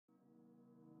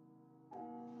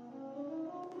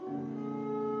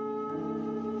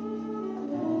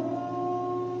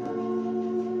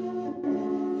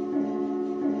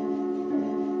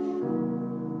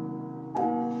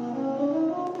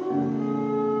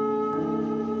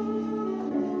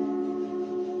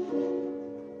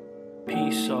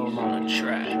Money soul on a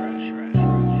track.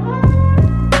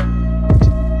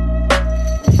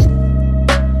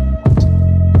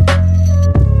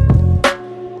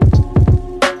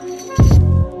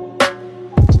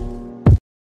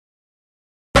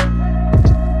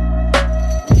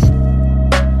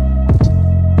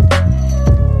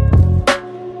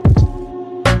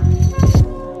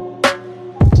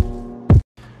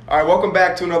 All right, welcome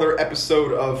back to another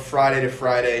episode of Friday to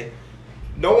Friday.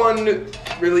 No one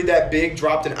really that big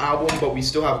dropped an album, but we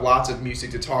still have lots of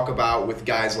music to talk about with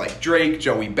guys like Drake,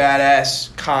 Joey Badass,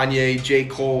 Kanye, J.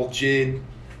 Cole, Jid.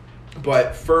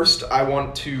 But first, I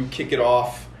want to kick it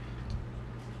off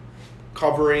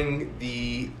covering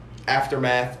the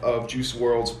aftermath of Juice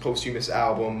WRLD's posthumous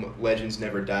album, Legends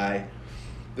Never Die.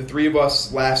 The three of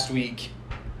us last week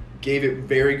gave it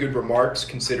very good remarks,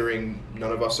 considering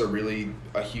none of us are really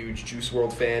a huge Juice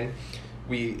WRLD fan.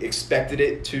 We expected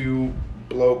it to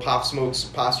blow Pop Smoke's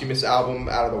posthumous album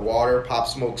out of the water. Pop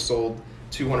Smoke sold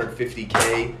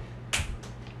 250K,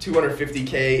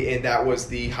 and that was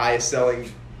the highest selling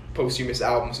posthumous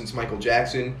album since Michael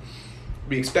Jackson.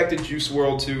 We expected Juice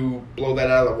WRLD to blow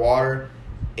that out of the water,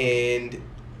 and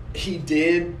he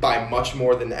did by much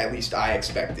more than at least I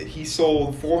expected. He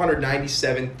sold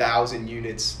 497,000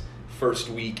 units first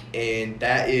week, and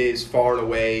that is far and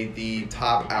away the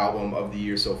top album of the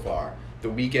year so far. The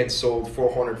Weeknd sold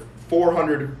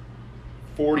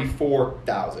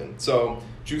 444,000. So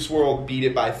Juice WRLD beat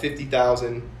it by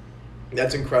 50,000.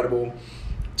 That's incredible.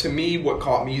 To me, what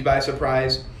caught me by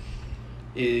surprise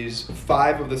is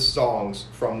 5 of the songs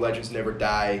from Legends Never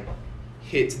Die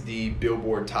hit the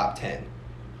Billboard Top 10.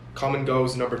 Come and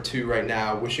Go's number 2 right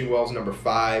now. Wishing Well's number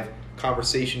 5.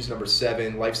 Conversations number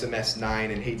 7, Life's a Mess 9,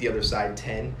 and Hate the Other Side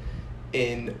 10.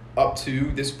 And up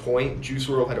to this point, Juice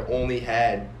WRLD had only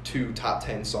had 2 top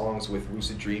 10 songs with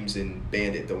Lucid Dreams and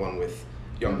Bandit, the one with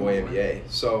Youngboy NBA.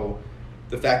 So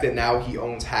the fact that now he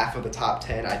owns half of the top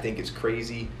 10, I think is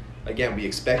crazy. Again, we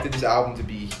expected this album to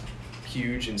be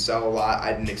huge and sell a lot.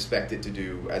 I didn't expect it to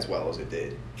do as well as it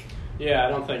did. Yeah, I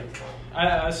don't think...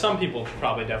 some people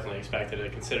probably definitely expected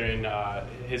it, considering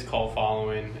his cult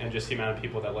following and just the amount of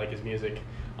people that like his music.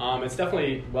 It's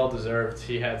definitely well-deserved.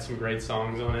 He had some great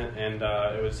songs on it, and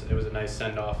it was a nice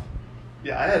send-off.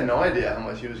 Yeah, I had no idea how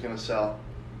much he was going to sell.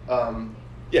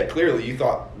 Yeah, clearly you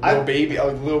thought Lil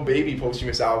Baby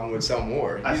posthumous album would sell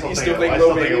more. I still think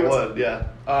it would. Yeah,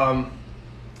 I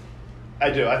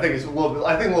do. I think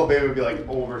Lil Baby would be like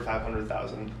over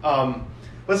 500,000.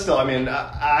 But still, I mean,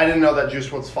 I didn't know that Juice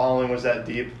WRLD's following was that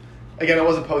deep. Again, it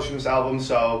was a posthumous album,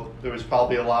 so there was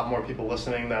probably a lot more people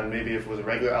listening than maybe if it was a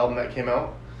regular album that came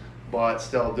out. But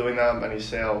still, doing that many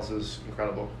sales is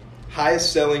incredible.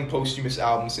 Highest selling posthumous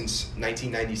album since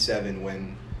 1997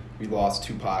 when we lost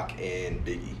Tupac and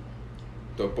Biggie.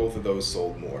 Though both of those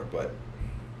sold more, but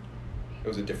it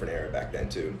was a different era back then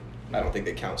too. I don't think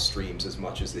they count streams as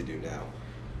much as they do now.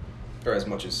 Or as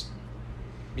much as,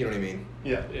 you know what I mean?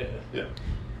 Yeah.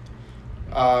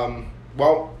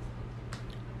 Well,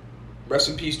 rest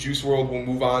in peace, Juice WRLD. We'll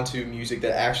move on to music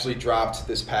that actually dropped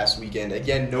this past weekend.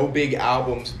 Again, no big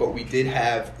albums, but we did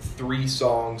have 3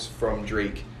 songs from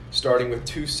Drake, starting with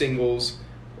 2 singles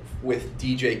with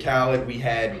DJ Khaled. We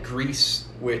had Grease,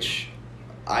 which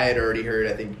I had already heard.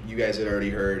 I think you guys had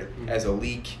already heard as a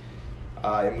leak.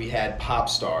 And we had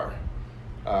Popstar.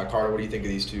 Carter, what do you think of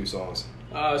these 2 songs?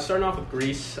 Starting off with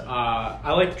Grease,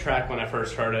 I liked the track when I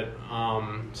first heard it.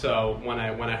 So when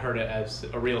I heard it as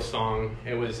a real song,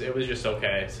 it was just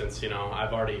okay, since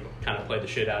I've already kind of played the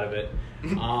shit out of it.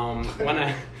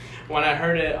 When I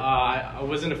heard it, I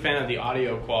wasn't a fan of the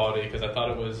audio quality because I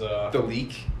thought it was the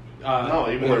leak.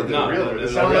 It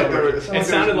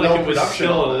sounded like it was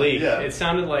still a leak. Yeah. It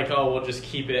sounded like, we'll just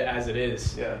keep it as it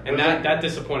is. Yeah. And that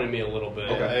disappointed me a little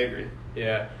bit. Okay, I agree.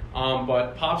 Yeah.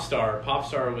 But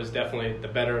Popstar was definitely the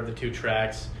better of the 2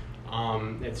 tracks.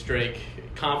 It's Drake,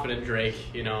 confident Drake,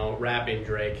 rapping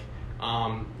Drake.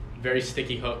 Very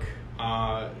sticky hook.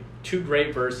 2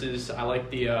 great verses. I like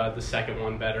the second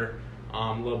one better.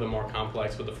 A little bit more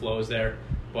complex with the flows there.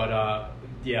 But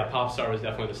yeah, Popstar was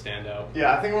definitely the standout.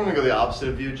 Yeah, I think I'm going to go the opposite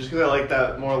of you, just because I like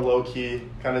that more low-key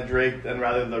kind of Drake than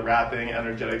rather the rapping,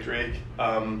 energetic Drake.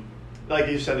 Like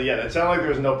you said, yeah, it sounded like there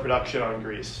was no production on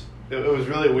Grease. It was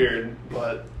really weird,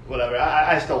 but whatever.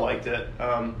 I still liked it.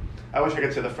 I wish I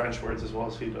could say the French words as well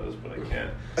as he does, but I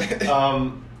can't.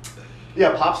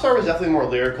 Yeah, Popstar was definitely more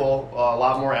lyrical, a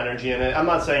lot more energy in it. I'm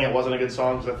not saying it wasn't a good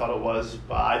song because I thought it was,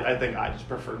 but I think I just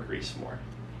prefer Grease more.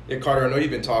 Yeah, Carter, I know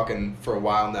you've been talking for a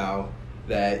while now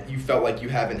that you felt like you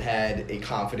haven't had a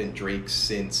confident Drake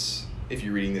since, if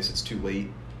you're reading this, it's too late.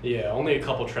 Yeah, only a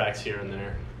couple tracks here and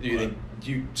there.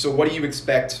 So what do you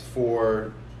expect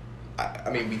for? I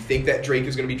mean, we think that Drake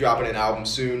is going to be dropping an album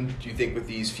soon. Do you think with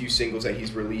these few singles that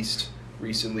he's released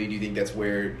recently, do you think that's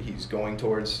where he's going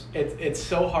towards? It's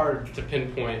so hard to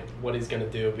pinpoint what he's going to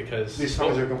do because These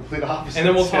songs are complete opposites. And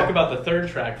then we'll talk about the third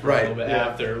track for a little bit yeah.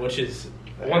 after, which is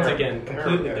The once Arab- again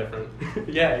completely different.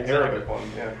 yeah, exactly. Arabic one,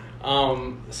 yeah.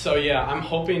 So yeah, I'm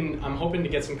hoping to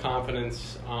get some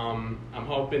confidence. I'm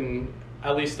hoping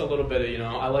at least a little bit of,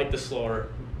 I like the slower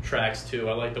tracks too.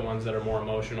 I like the ones that are more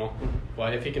emotional.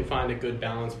 But if he can find a good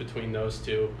balance between those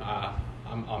two,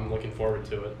 I'm looking forward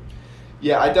to it.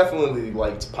 Yeah, I definitely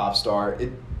liked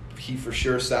Popstar. He for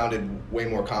sure sounded way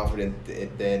more confident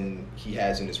than he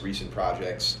has in his recent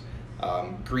projects.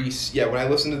 Grease, yeah, when I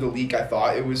listened to the leak, I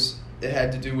thought it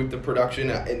had to do with the production,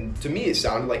 and to me it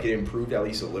sounded like it improved at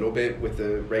least a little bit with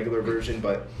the regular version,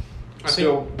 but I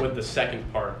think with the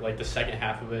second part, like the second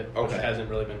half of it, which hasn't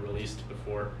really been released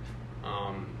before,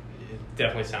 it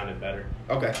definitely sounded better.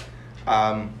 Okay.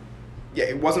 Yeah,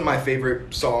 it wasn't my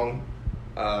favorite song,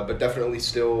 but definitely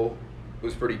still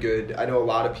was pretty good. I know a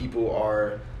lot of people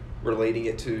are relating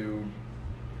it to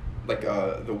like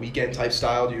the Weeknd type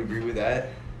style. Do you agree with that?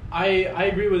 I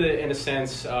agree with it in a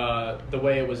sense. The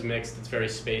way it was mixed, it's very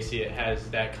spacey. It has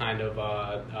that kind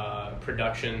of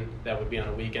production that would be on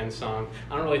a Weeknd song.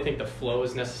 I don't really think the flow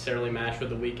is necessarily matched with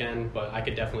the Weeknd, but I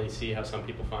could definitely see how some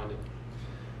people find it.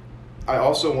 I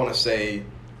also want to say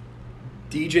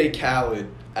DJ Khaled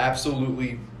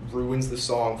absolutely ruins the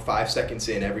song 5 seconds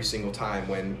in every single time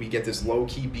when we get this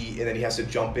low-key beat and then he has to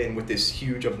jump in with this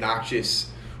huge, obnoxious,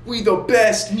 "We the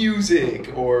best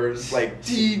music," or like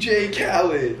DJ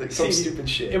Khaled, like some stupid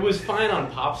shit. It was fine on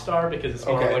Popstar because it's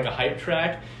more like a hype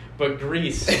track, but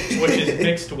Grease, which is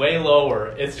mixed way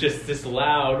lower, it's just this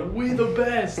loud, "We the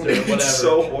best," or whatever. It's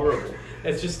so horrible.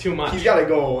 It's just too much. He's got to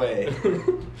go away.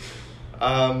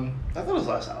 I thought his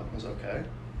last album was okay.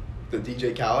 The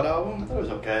DJ Khaled album? I thought it was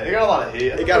okay. It got a lot of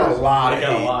hate. It got a lot of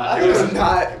hate. It was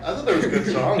not. I thought there was good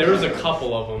songs. There was a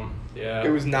couple of them. Yeah. It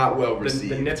was not well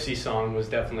received. The Nipsey song was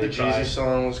definitely the Jeezy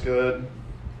song was good.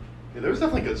 Yeah, there was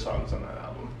definitely good songs on that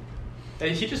album.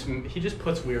 He just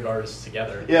puts weird artists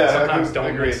together. Yeah, sometimes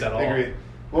don't mix at all. Agree.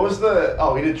 What was the?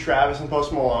 Oh, he did Travis and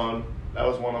Post Malone. That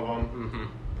was one of them. Mm-hmm.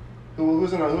 Who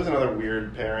was another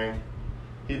weird pairing?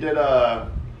 He did it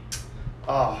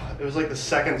was like the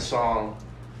second song.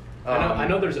 I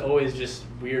know. There's always just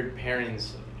weird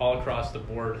pairings all across the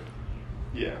board.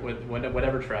 Yeah. With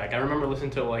whatever track. I remember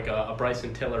listening to like a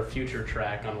Bryson Tiller Future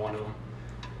track on one of them.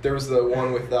 There was the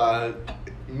one with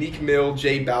Meek Mill,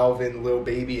 J Balvin, Lil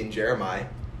Baby, and Jeremiah.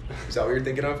 Is that what you're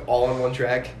thinking of? All on one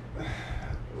track?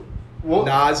 Well,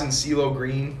 Nas and CeeLo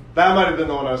Green. That might have been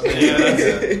the one I was thinking. Yeah, that's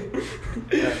it.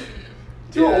 Yeah.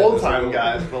 Two old time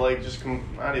guys, but like just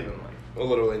not even like a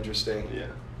little interesting. Yeah.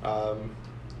 All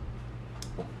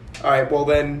right. Well,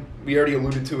 then we already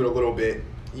alluded to it a little bit.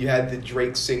 You had the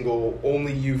Drake single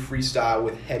 "Only You" freestyle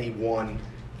with Heady One.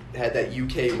 It had that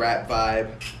UK rap vibe.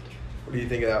 What do you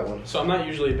think of that one? So I'm not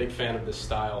usually a big fan of this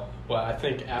style, but I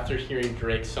think after hearing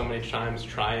Drake so many times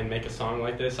try and make a song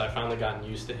like this, I finally gotten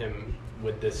used to him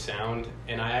with this sound,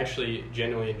 and I actually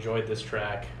genuinely enjoyed this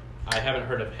track. I haven't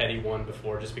heard of Heady One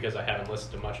before just because I haven't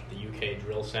listened to much of the UK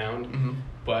drill sound,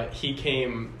 but he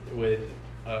came with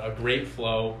a great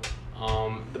flow.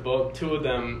 Two of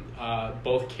them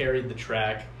both carried the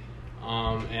track,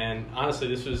 and honestly,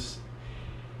 this was.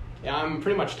 Yeah, I'm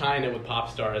pretty much tying it with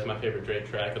Popstar as my favorite Drake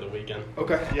track of the weekend.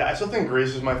 Okay. Yeah, I still think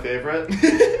Grease is my favorite.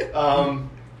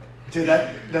 Dude,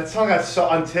 that song got so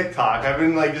on TikTok. I've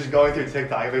been like just going through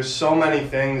TikTok. There's so many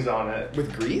things on it.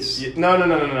 With Grease? No.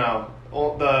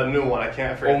 The new one. I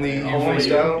can't forget. Only You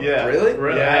freestyle? Yeah. Really?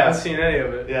 Yeah. I haven't seen any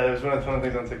of it. Yeah, there's been a ton of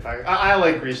things on TikTok. I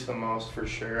like Grease the most for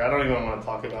sure. I don't even want to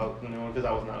talk about the new one because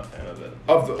I was not a fan of it.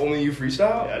 Of the Only You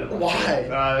freestyle? Yeah, I didn't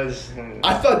Why?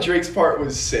 I thought Drake's part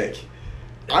was sick.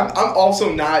 I'm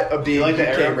also not a big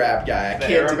UK rap guy. I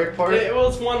can't Arabic part. Yeah, well,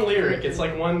 it's one lyric. It's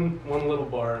like one little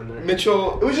bar in there.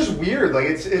 Mitchell, it was just weird. Like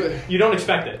you don't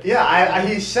expect it. Yeah,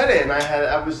 he said it, and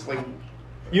I was like,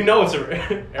 you know, it's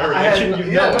Arabic.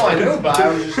 I knew, but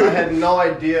I had no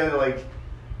idea. Like,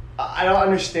 I don't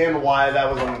understand why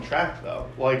that was on the track though.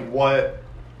 Like, what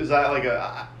is that like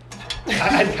a?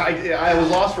 I was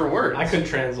lost for words. I couldn't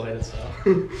translate it.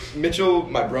 So Mitchell,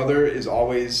 my brother, is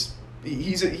always.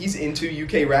 He's into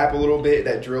UK rap a little bit,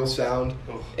 that drill sound,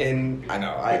 and I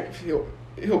know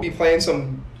he'll be playing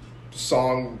some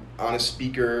song on a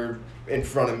speaker in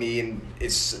front of me, and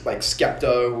it's like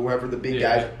Skepta, whoever the big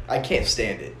guy. I can't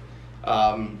stand it,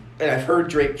 and I've heard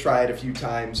Drake try it a few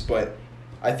times, but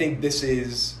I think this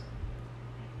is,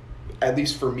 at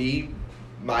least for me,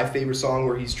 my favorite song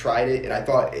where he's tried it, and I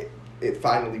thought it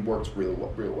finally worked real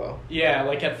well. Yeah,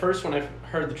 like at first when I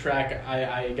heard the track,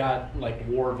 I got like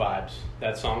War vibes.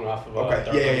 That song off of Okay.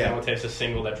 Dark Yeah. It's a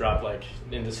single that dropped like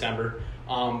in December.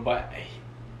 But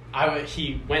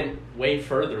he went way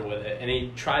further with it, and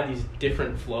he tried these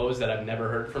different flows that I've never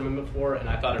heard from him before, and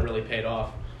I thought it really paid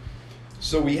off.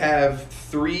 So we have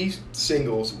 3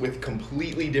 singles with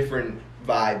completely different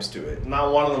vibes to it.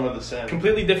 Not one of them are the same.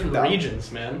 Completely different No.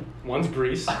 regions, man. One's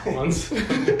Greece, one's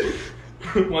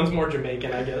more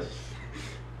Jamaican, I guess,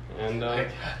 and I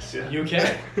guess, yeah.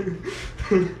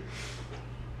 UK.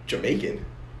 Jamaican.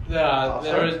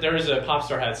 There was a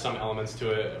Popstar had some elements to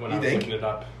it when You I was think? looking it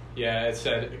up. Yeah, it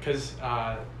said because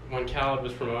when Khaled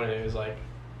was promoting it, it was like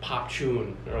pop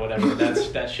tune or whatever. That's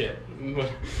that shit.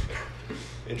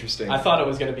 Interesting. I thought it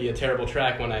was going to be a terrible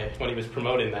track when he was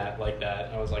promoting that like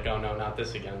that. I was like, oh no, not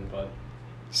this again. But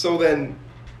So then,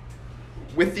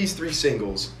 with these 3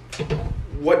 singles,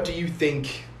 what do you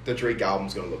think the Drake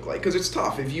album's going to look like? Because it's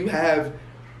tough. If you have...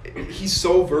 He's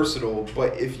so versatile,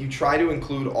 but if you try to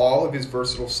include all of his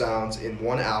versatile sounds in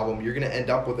one album, you're going to end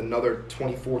up with another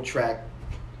 24-track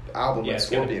album yeah, like it's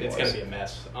gonna Scorpion be a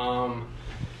mess.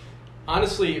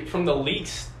 Honestly, from the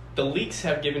leaks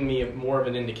have given me more of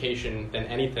an indication than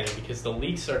anything because the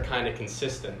leaks are kind of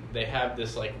consistent. They have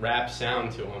this like rap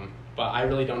sound to them, but I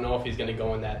really don't know if he's going to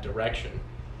go in that direction,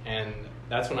 and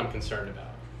that's what I'm concerned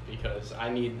about because I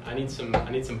need some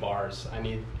bars. I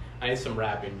need some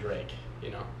rapping Drake. You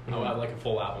know, I would like a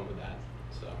full album with that.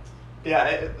 So Yeah,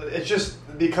 it's just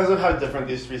because of how different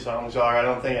these 3 songs are. I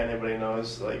don't think anybody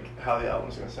knows like how the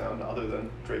album's gonna sound other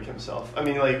than Drake himself. I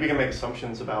mean, like we can make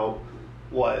assumptions about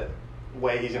what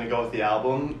way he's gonna go with the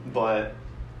album, but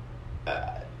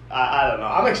I don't know.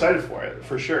 I'm excited for it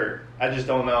for sure. I just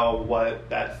don't know what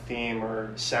that theme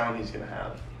or sound he's gonna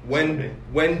have.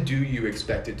 When do you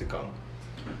expect it to come?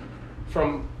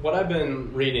 from what I've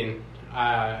been reading,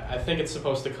 I think it's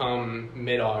supposed to come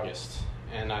mid-August,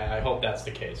 and I hope that's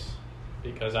the case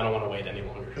because I don't want to wait any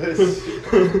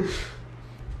longer.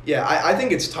 Yeah, I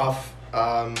think it's tough.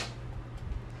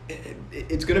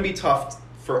 It's going to be tough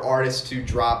for artists to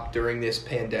drop during this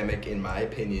pandemic, in my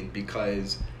opinion,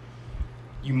 because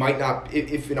you might not...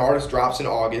 If an artist drops in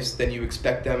August, then you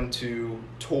expect them to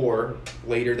tour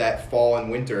later that fall and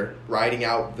winter, riding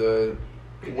out the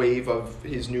wave of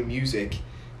his new music.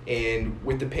 And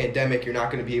with the pandemic, you're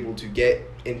not going to be able to get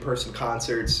in-person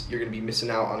concerts. You're going to be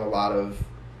missing out on a lot of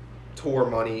tour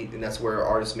money, and that's where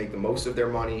artists make the most of their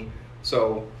money.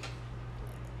 So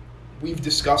we've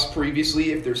discussed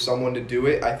previously if there's someone to do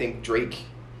it. I think Drake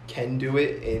can do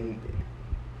it and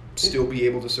still be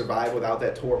able to survive without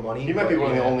that tour money. He might be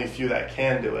one of the only few that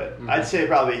can do it. Mm-hmm. I'd say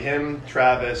probably him,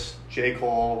 Travis, J.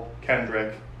 Cole,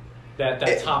 Kendrick. That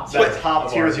top tier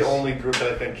is the artists. only group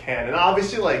that I think can. And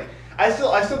obviously, like, I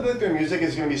still think their music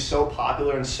is going to be so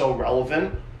popular and so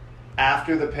relevant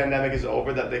after the pandemic is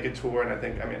over that they could tour. And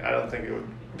I don't think it would.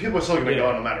 People are still going to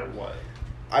go no matter what.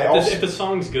 If the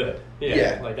song's good,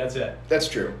 Yeah. like that's it. That's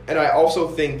true. And I also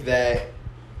think that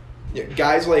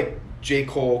guys like J.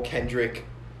 Cole, Kendrick,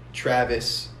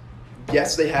 Travis,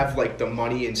 yes, they have like the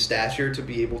money and stature to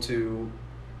be able to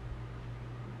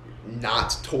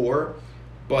not tour,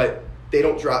 but they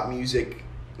don't drop music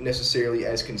necessarily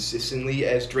as consistently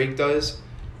as Drake does.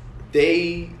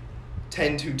 They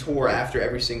tend to tour after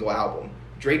every single album.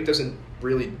 Drake doesn't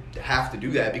really have to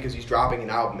do that because he's dropping an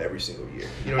album every single year.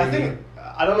 You know what I mean?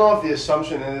 I don't know if the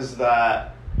assumption is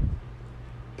that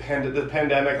the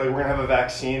pandemic, like we're going to have a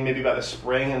vaccine maybe by the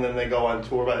spring and then they go on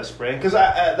tour by the spring. Because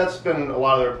that's been a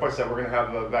lot of the reports that we're going to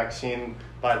have a vaccine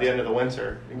by the end of the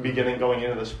winter, going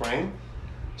into the spring.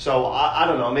 So I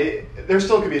don't know. Maybe there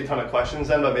still could be a ton of questions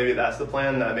then, but maybe that's the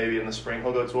plan, that maybe in the spring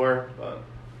he'll go tour. But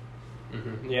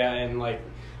Mm-hmm. Yeah, and like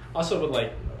also with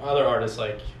like other artists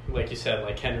like you said,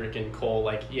 like Kendrick and Cole,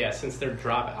 like since they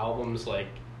drop albums like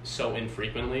so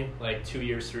infrequently, like 2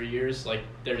 years, 3 years, like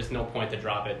there's no point to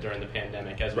drop it during the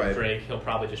pandemic. As with Right. Drake, he'll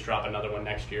probably just drop another one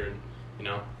next year,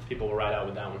 and people will ride out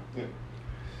with that one.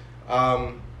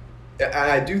 yeah. And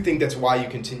I do think that's why you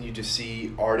continue to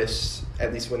see artists,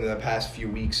 at least within the past few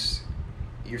weeks,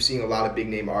 you're seeing a lot of big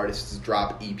name artists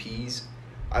drop EPs.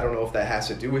 I don't know if that has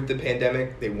to do with the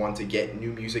pandemic. They want to get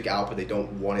new music out, but they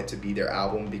don't want it to be their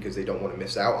album because they don't want to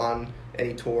miss out on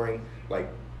any touring. Like,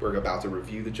 we're about to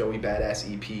review the Joey Badass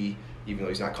EP, even though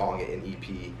he's not calling it an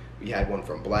EP. We had one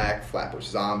from Black, Flatbush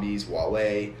Zombies,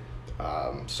 Wale,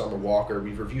 Summer Walker.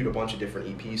 We've reviewed a bunch of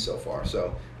different EPs so far.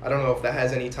 So I don't know if that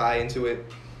has any tie into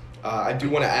it. I do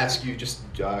want to ask you, just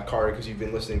Carter, because you've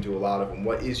been listening to a lot of them,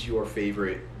 what is your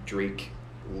favorite Drake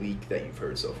leak that you've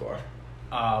heard so far?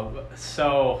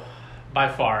 So by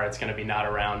far it's going to be Not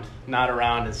Around. Not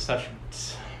Around is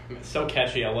so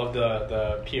catchy. I love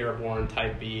the Pierre Bourne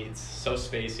type beat. It's so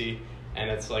spacey, and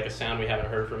it's like a sound we haven't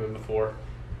heard from him before.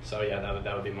 So yeah,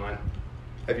 that would be mine.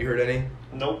 Have you heard any?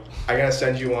 Nope. I gotta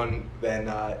send you one.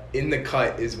 Then In the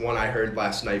Cut is one I heard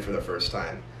last night for the first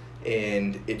time,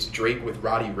 and it's Drake with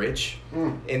Roddy Ricch.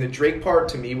 And the Drake part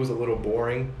to me was a little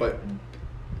boring, but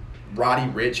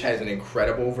Roddy Ricch has an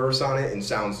incredible verse on it and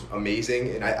sounds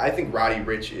amazing. And I think Roddy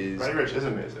Ricch is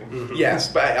amazing. Mm-hmm.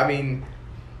 Yes, but I mean,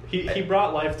 he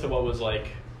brought life to what was like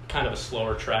kind of a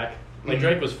slower track. Like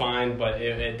Drake was fine, but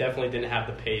it definitely didn't have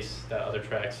the pace that other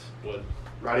tracks would.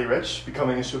 Roddy Ricch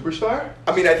becoming a superstar?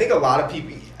 I mean, I think a lot of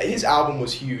people. His album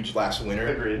was huge last winter.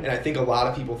 Agreed. And I think a lot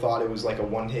of people thought it was like a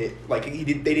one hit. Like they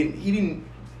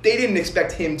didn't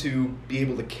expect him to be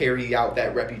able to carry out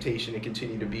that reputation and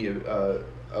continue to be a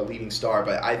leading star.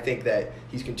 But I think that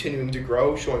he's continuing to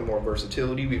grow, showing more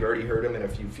versatility. We've already heard him in a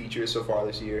few features so far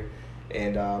this year,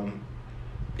 and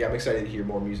yeah, I'm excited to hear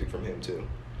more music from him too.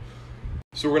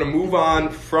 So we're gonna move on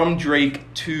from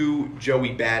Drake to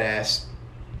Joey Badass.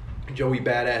 Joey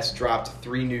Badass dropped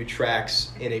 3 new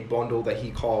tracks in a bundle that he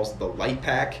calls the Light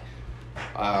Pack.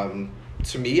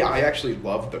 To me, I actually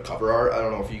loved the cover art. I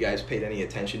don't know if you guys paid any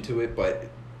attention to it, but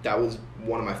that was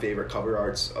one of my favorite cover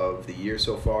arts of the year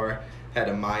so far. Had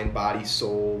a mind, body,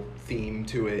 soul theme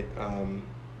to it.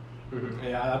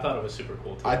 Yeah, I thought it was super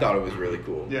cool too. I thought it was really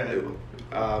cool.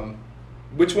 Yeah.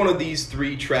 Which one of these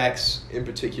 3 tracks in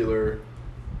particular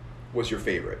was your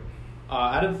favorite?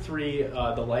 Out of the 3,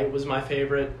 The Light was my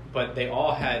favorite, but they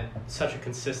all had such a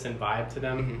consistent vibe to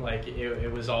them. Mm-hmm. Like, it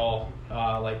was all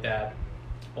like that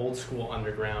old school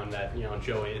underground that,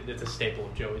 Joey, it's a staple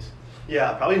of Joey's.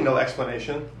 Yeah, probably No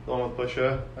Explanation, the one with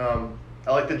Pusha.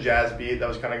 I like the jazz beat that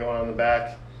was kind of going on in the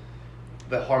back.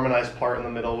 The harmonized part in the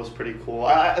middle was pretty cool.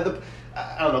 I don't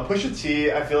know, Pusha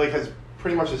T, I feel like has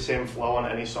pretty much the same flow on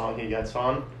any song he gets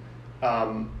on.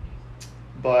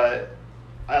 But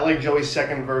I like Joey's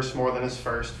second verse more than his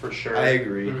first, for sure. I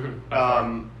agree.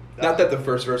 Not that the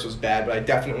first verse was bad, but I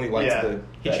definitely liked third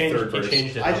verse. He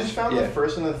changed it. I just found the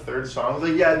first and the third songs,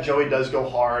 like, yeah, Joey does go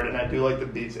hard, and I do like the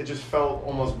beats. It just felt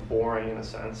almost boring in a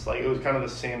sense. Like, it was kind of the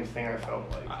same thing, I felt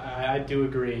like. I do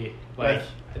agree. Like,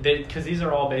 because these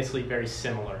are all basically very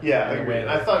similar. Yeah, I agree.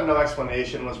 I thought No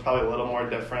Explanation was probably a little more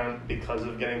different because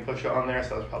of getting Pusha on there, so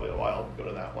that was probably a while to go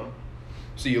to that one.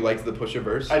 So you liked the Pusha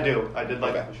verse? I do. I did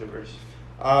like the Pusha verse.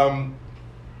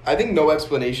 I think No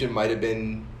Explanation might have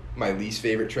been my least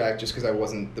favorite track just because I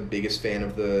wasn't the biggest fan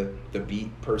of the beat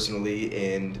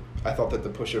personally, and I thought that the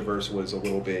Pusha verse was a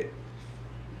little bit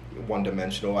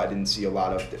one-dimensional. I didn't see a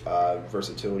lot of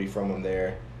versatility from him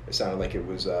there. It sounded like it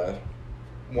was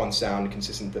one sound,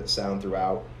 consistent sound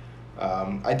throughout.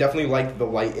 I definitely liked The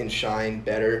Light and Shine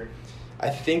better. I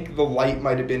think The Light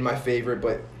might have been my favorite,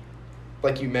 but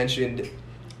like you mentioned,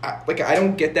 I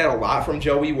don't get that a lot from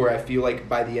Joey, where I feel like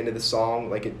by the end of the song,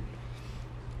 like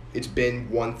it's been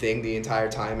one thing the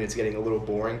entire time and it's getting a little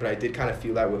boring, but I did kind of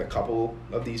feel that with a couple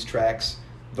of these tracks.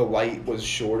 The Light was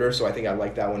shorter, so I think I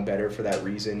liked that one better for that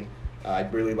reason. I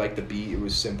really liked the beat. It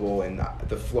was simple, and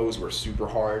the flows were super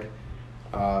hard.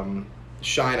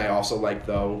 Shine I also liked,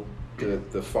 though.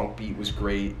 The funk beat was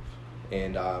great,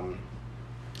 and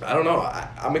I don't know.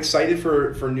 I'm excited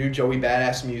for new Joey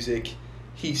Badass music.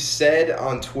 He said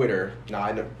on Twitter, now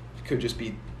I could just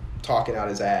be talking out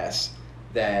his ass,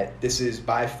 that this is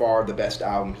by far the best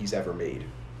album he's ever made.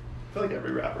 I feel like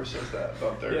every rapper says that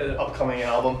about their upcoming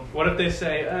album. What if they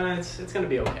say, it's going to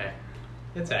be okay?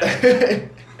 It's average.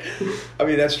 I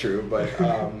mean, that's true, but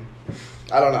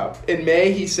I don't know. In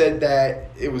May, he said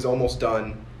that it was almost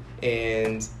done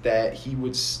and that he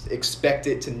would expect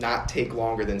it to not take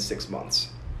longer than 6 months.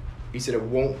 He said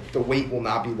the wait will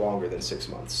not be longer than 6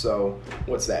 months. So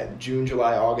what's that? June,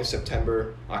 July, August,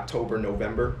 September, October,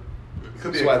 November?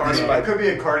 Could be, it could be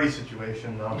a Cardi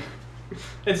situation, though.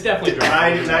 It's definitely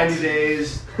 90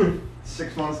 days,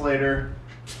 6 months later.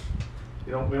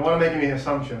 We don't want to make any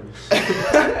assumptions.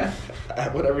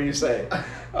 Whatever you say.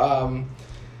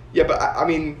 Yeah, but I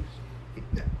mean,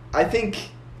 I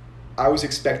think I was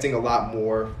expecting a lot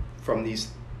more from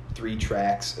these 3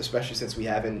 tracks, especially since we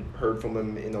haven't heard from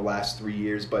him in the last 3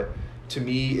 years. But to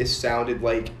me, it sounded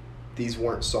like these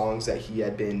weren't songs that he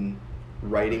had been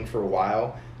writing for a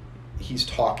while. He's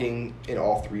talking in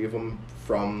all 3 of them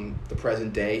from the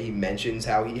present day. He mentions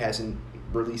how he hasn't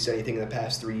released anything in the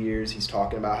past 3 years. He's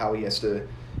talking about how he has to,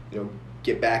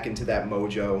 get back into that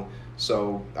mojo.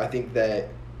 So I think that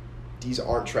these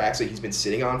aren't tracks that he's been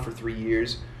sitting on for 3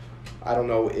 years. I don't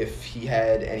know if he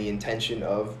had any intention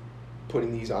of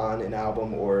putting these on an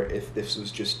album or if this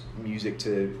was just music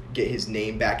to get his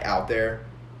name back out there.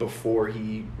 before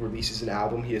he releases an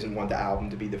album. He doesn't want the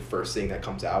album to be the first thing that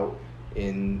comes out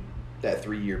in that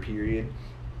 3-year period.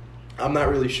 I'm not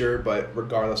really sure, but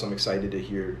regardless, I'm excited to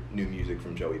hear new music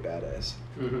from Joey Badass.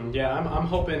 Mm-hmm. Yeah, I'm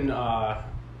hoping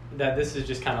that this is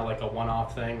just kind of like a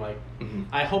one-off thing. Like,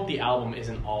 I hope the album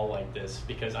isn't all like this,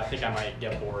 because I think I might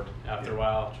get bored after a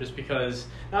while. Just because,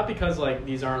 not because like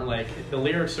these aren't like, the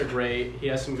lyrics are great, he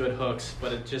has some good hooks,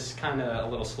 but it's just kind of a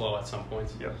little slow at some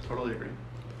points. Yep, totally agree.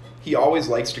 He always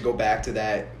likes to go back to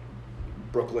that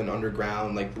Brooklyn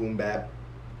underground, like boom bap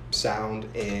sound,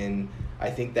 and I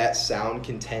think that sound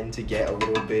can tend to get a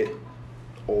little bit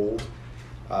old.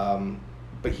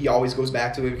 But he always goes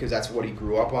back to it because that's what he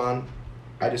grew up on.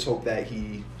 I just hope that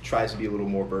he tries to be a little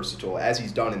more versatile, as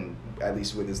he's done at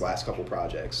least with his last couple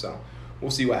projects. So we'll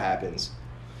see what happens.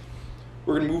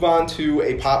 We're going to move on to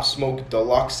a Pop Smoke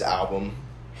Deluxe album.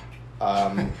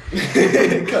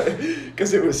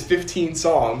 Because it was 15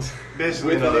 songs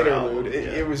Basically with an another interlude.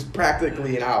 album, It was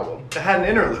practically an album. It had an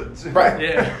interlude. Right.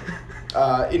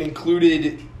 Yeah. It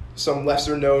included some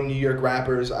lesser-known New York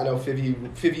rappers. I know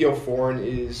Fivio Foreign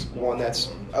is one that's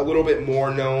a little bit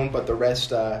more known, but the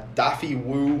rest, Daffy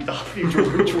Wu,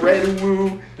 Dread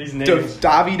Wu, These names.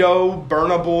 Davido,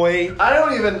 Burna Boy. I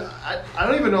don't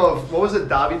even know if, what was it,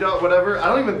 Davido, whatever. I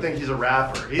don't even think he's a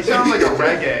rapper. He sounds like a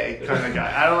reggae kind of guy.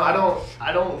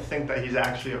 I don't think that he's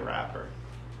actually a rapper.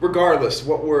 Regardless,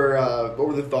 what were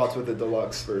the thoughts with the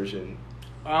deluxe version?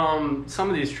 Some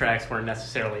of these tracks weren't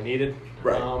necessarily needed.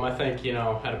 Right. I think,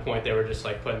 at a point they were just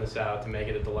like putting this out to make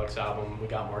it a deluxe album. We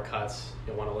got more cuts.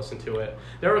 You'll want to listen to it.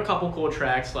 There were a couple cool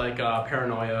tracks like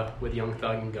Paranoia with Young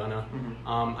Thug and Gunna. Mm-hmm.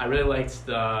 I really liked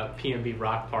the PNB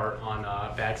Rock part on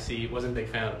Backseat. Wasn't a big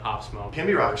fan of the Pop Smoke.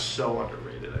 PNB Rock is so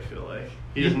underrated, I feel like.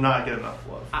 He does not get enough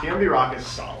love. PNB Rock is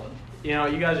solid. You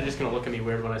guys are just going to look at me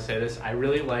weird when I say this. I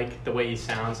really like the way he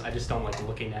sounds. I just don't like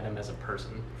looking at him as a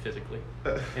person physically.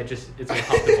 It's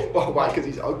uncomfortable. Well, why? Because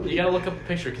he's ugly? You got to look up a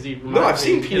picture because he reminds No, I've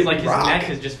seen me, PNB his Rock. neck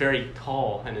is just very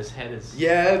tall and his head is...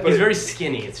 Yeah, but... He's very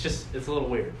skinny. It's a little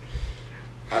weird.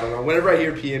 I don't know. Whenever I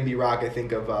hear PNB Rock, I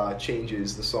think of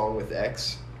Changes, the song with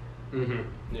X.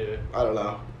 Mm-hmm. Yeah. I don't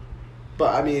know.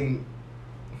 But, I mean...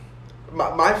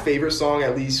 My favorite song,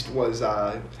 at least, was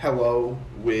Hello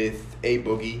with A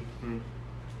Boogie,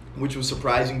 which was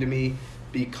surprising to me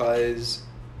because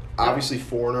obviously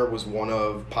Foreigner was one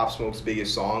of Pop Smoke's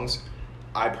biggest songs.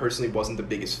 I personally wasn't the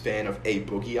biggest fan of A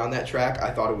Boogie on that track.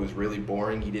 I thought it was really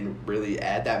boring. He didn't really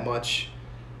add that much.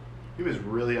 He was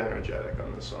really energetic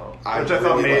on this song, which I really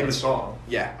thought made liked the song.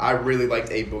 Yeah, I really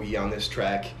liked A Boogie on this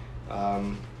track. Pop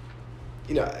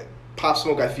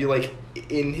Smoke, I feel like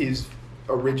in his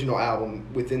original album,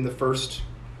 within the first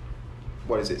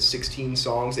 16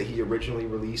 songs that he originally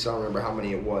released, I don't remember how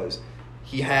many it was,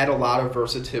 he had a lot of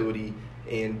versatility,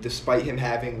 and despite him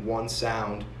having one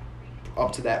sound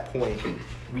up to that point,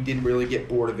 we didn't really get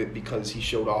bored of it because he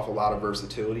showed off a lot of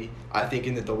versatility. I think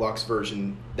in the deluxe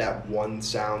version, that one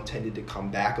sound tended to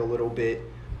come back a little bit.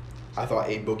 I thought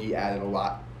A Boogie added a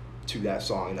lot to that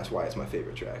song, and that's why it's my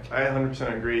favorite track. I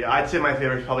 100% agree. I'd say my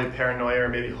favorite is probably Paranoia or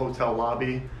maybe Hotel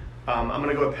Lobby. I'm going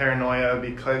to go with Paranoia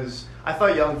because I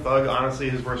thought Young Thug, honestly,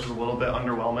 his verse was a little bit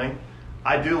underwhelming.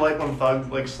 I do like when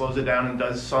Thug slows it down and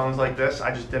does songs like this.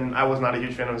 I was not a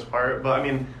huge fan of his part, but I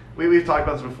mean, we've talked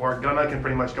about this before. Gunna can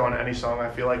pretty much go on any song,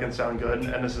 I feel like, and sound good,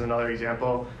 and this is another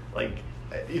example. Like,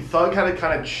 Thug had a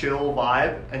kind of chill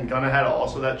vibe, and Gunna had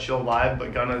also that chill vibe,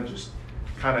 but Gunna just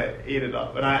kind of ate it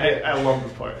up, and I love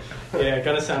this part. Yeah,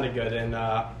 Gunna sounded good, and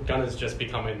Gunna's just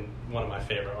becoming one of my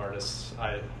favorite artists.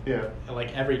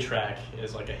 Like every track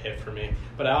is like a hit for me.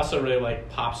 But I also really like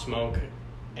Pop Smoke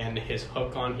and his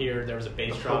hook on here. There was a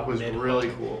bass drop. The hook was really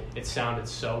cool. It sounded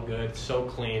so good, so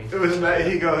clean. It was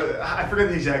he goes, I forget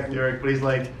the exact lyric, but he's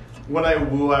like, when I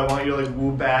woo, I want you to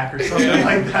woo back or something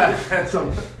like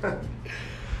that.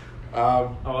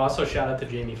 Also shout out to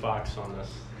Jamie Foxx on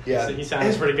this. Yeah, he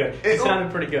sounded pretty good. He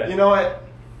sounded pretty good. You know what?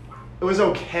 It was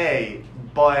okay,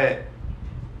 but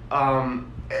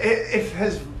if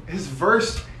his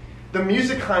verse, the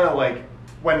music kind of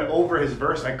went over his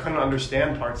verse. I couldn't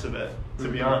understand parts of it, to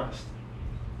be honest.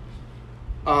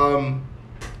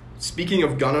 Speaking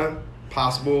of Gunna,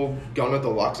 possible Gunna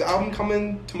Deluxe album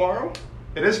coming tomorrow?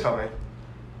 It is coming.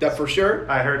 That for sure?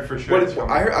 I heard for sure.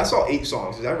 I saw 8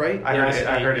 songs. Is that right?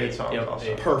 I heard 8 songs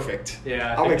also. 8. Perfect.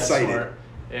 Yeah, I'm excited.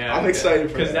 Yeah, I'm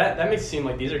excited for that. Because that makes it seem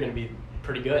like these are going to be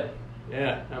pretty good.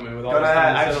 Yeah, I mean, with all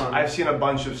I've seen a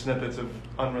bunch of snippets of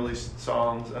unreleased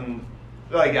songs and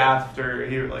after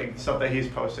stuff that he's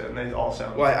posted, and they all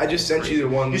sound. Well, I just sent crazy. you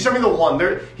the one. You sent me the one.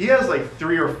 He has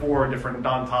 3 or 4 different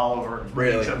Don Toliver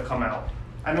really that have come out.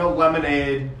 I know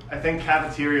Lemonade. I think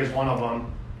Cafeteria is one of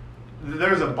them.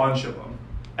 There's a bunch of them,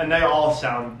 and they all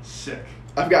sound sick.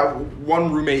 I've got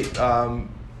one roommate from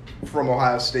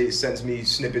Ohio State sends me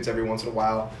snippets every once in a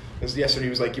while. Yesterday he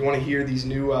was like, "You want to hear these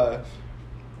new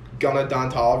Gunna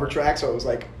Don Toliver tracks?" So I was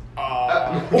like,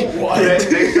 "What?"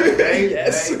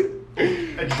 Yes.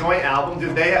 A joint album,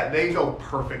 dude. They go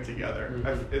perfect together.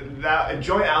 A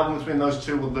joint album between those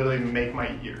two would literally make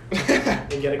my year.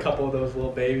 And get a couple of those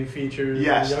little baby features,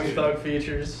 Yes, Young dude. Thug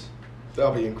features.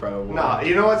 That'll be incredible. Nah,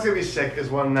 you know what's gonna be sick is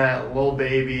when that Lil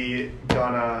Baby,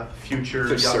 Gunna, Future,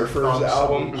 The Young Surfers Thug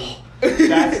album.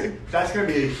 That's gonna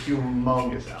be a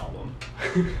humongous album.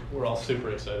 We're all super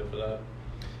excited for that.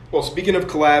 Well, speaking of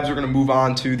collabs, we're going to move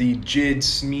on to the Jid,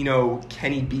 Smino,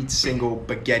 Kenny Beats single,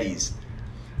 Baguettis.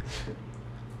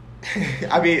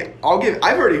 I mean,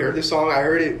 I've already heard this song. I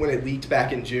heard it when it leaked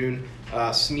back in June.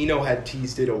 Smino had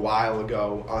teased it a while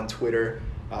ago on Twitter.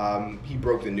 He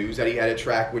broke the news that he had a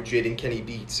track with Jid and Kenny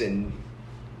Beats, and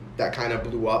that kind of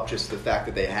blew up, just the fact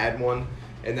that they had one.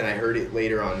 And then I heard it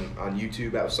later on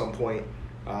YouTube at some point.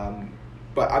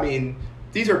 But, I mean,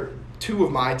 these are two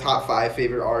of my top 5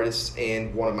 favorite artists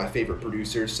and one of my favorite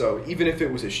producers. So even if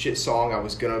it was a shit song, I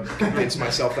was going to convince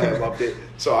myself that I loved it.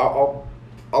 So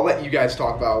I'll let you guys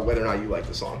talk about whether or not you like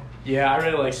the song. Yeah, I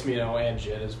really like Smino and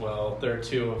Jid as well. They're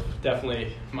two of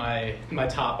definitely my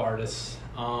top artists.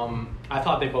 I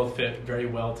thought they both fit very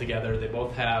well together. They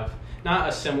both have not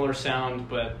a similar sound,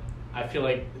 but I feel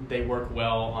like they work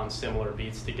well on similar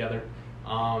beats together.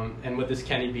 And with this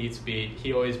Kenny Beats beat,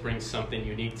 he always brings something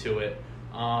unique to it.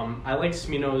 I like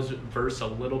Smino's verse a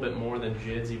little bit more than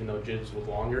Jid's, even though Jid's was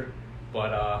longer.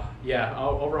 But yeah,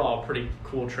 overall, pretty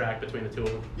cool track between the two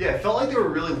of them. Yeah, it felt like they were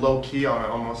really low key on it,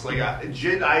 almost. Like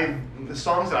Jid, the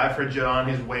songs that I've heard Jid on,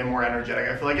 he's way more energetic.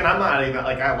 I feel like, and I'm not even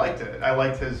like I liked it. I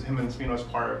liked him and Smino's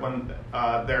part when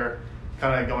they're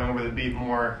kind of going over the beat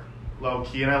more low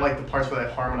key, and I like the parts where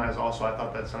they harmonize. Also, I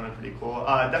thought that sounded pretty cool.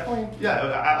 Definitely, yeah,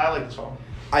 I like the song.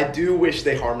 I do wish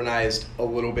they harmonized a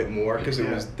little bit more, because it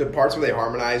was the parts where they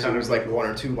harmonized, it was like 1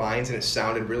 or 2 lines and it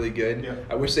sounded really good. Yeah.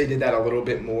 I wish they did that a little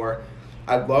bit more.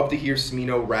 I'd love to hear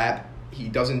Smino rap. He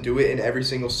doesn't do it in every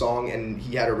single song, and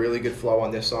he had a really good flow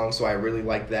on this song, so I really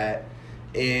like that.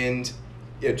 And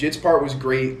yeah, Jid's part was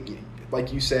great.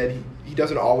 Like you said, he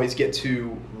doesn't always get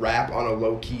to rap on a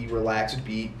low-key, relaxed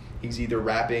beat. He's either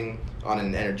rapping on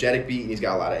an energetic beat, and he's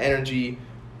got a lot of energy,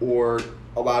 or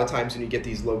a lot of times when you get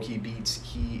these low-key beats,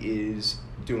 he is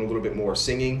doing a little bit more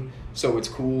singing. So it's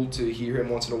cool to hear him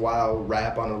once in a while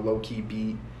rap on a low-key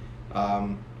beat.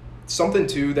 Something,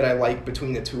 too, that I like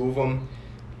between the two of them,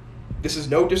 this is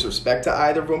no disrespect to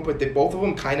either of them, but both of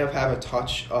them kind of have a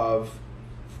touch of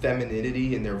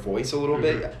femininity in their voice a little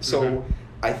bit. So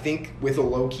I think with a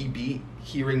low-key beat,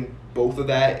 hearing both of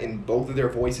that and both of their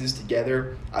voices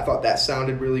together, I thought that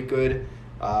sounded really good.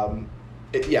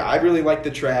 Yeah, I really liked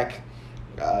the track.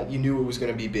 You knew it was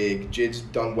going to be big. Jid's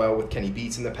done well with Kenny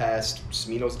Beats in the past.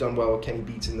 Smino's done well with Kenny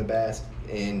Beats in the past.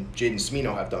 And Jid and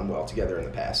Smino have done well together in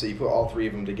the past. So you put all 3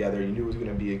 of them together, you knew it was going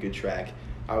to be a good track.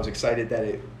 I was excited that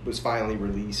it was finally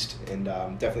released, and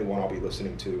definitely one I'll be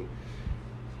listening to.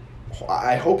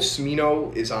 I hope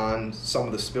Smino is on some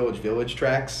of the Spillage Village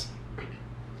tracks.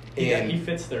 And he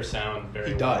fits their sound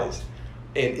very well. He does.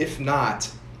 And if not,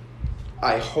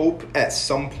 I hope at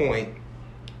some point,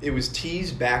 it was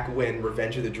teased back when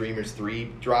Revenge of the Dreamers 3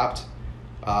 dropped.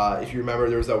 If you remember,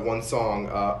 there was that one song,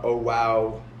 Oh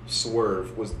Wow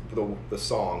Swerve was the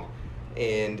song.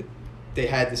 And they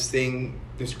had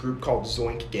this group called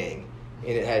Zoink Gang.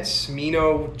 And it had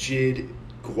Smino, Jid,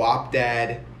 Guap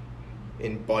Dad,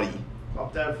 and Buddy.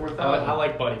 Guap Dad 4000. I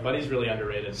like Buddy. Buddy's really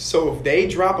underrated. So if they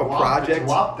drop a project...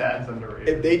 Guap Dad's underrated.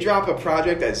 If they drop a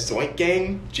project as Zoink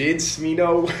Gang, Jid,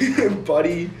 Smino,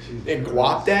 Buddy, and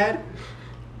Guap Dad...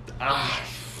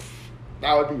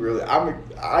 that would be really...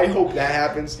 I hope that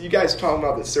happens. You guys talking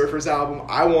about the Surfers album.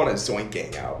 I want a Zoink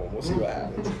Gang album. We'll see what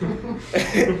happens.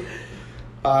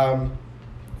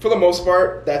 For the most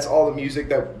part, that's all the music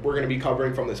that we're going to be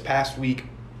covering from this past week.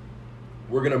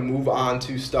 We're going to move on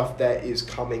to stuff that is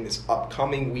coming this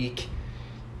upcoming week.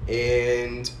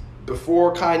 And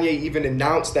before Kanye even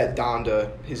announced that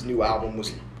Donda, his new album,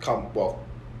 was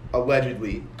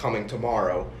allegedly coming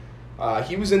tomorrow,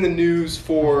 he was in the news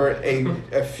for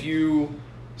a few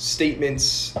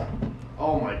statements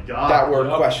oh my God, that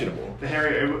were questionable.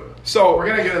 So we're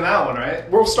gonna get in that one, right?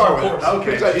 We'll start with it.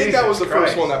 Okay, I think that was the Jesus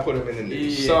Christ. first one that put him in the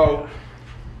news. Yeah. So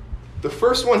the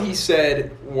first one he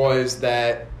said was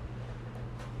that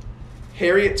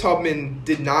Harriet Tubman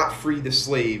did not free the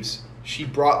slaves. She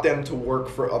brought them to work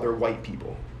for other white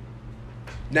people.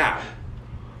 Now,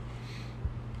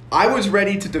 I was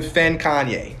ready to defend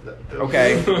Kanye,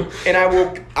 okay, and I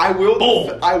will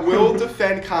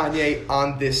defend Kanye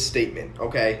on this statement,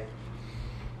 okay.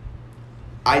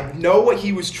 I know what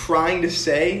he was trying to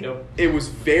say. Yep. It was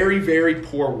very, very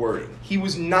poor wording. He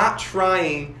was not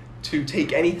trying to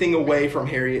take anything away from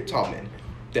Harriet Tubman.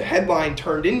 The headline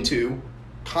turned into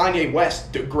Kanye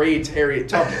West degrades Harriet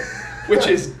Tubman, which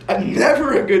is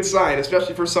never a good sign,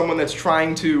 especially for someone that's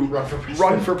trying to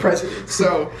run for president.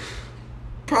 So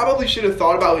probably should have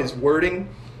thought about his wording.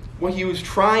 What he was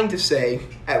trying to say,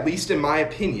 at least in my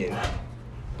opinion,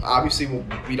 obviously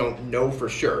we don't know for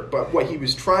sure, but what he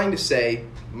was trying to say,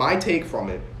 my take from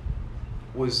it,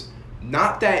 was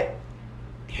not that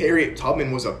Harriet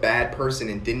Tubman was a bad person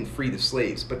and didn't free the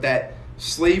slaves, but that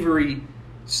slavery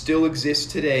still exists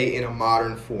today in a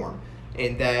modern form,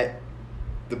 and that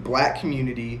the black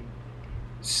community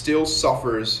still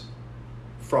suffers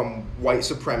from white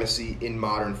supremacy in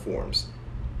modern forms.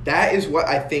 That is what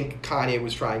I think Kanye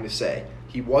was trying to say.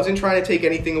 He wasn't trying to take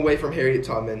anything away from Harriet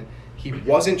Tubman. He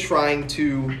wasn't trying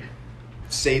to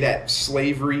say that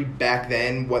slavery back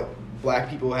then, what black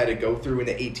people had to go through in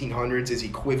the 1800s, is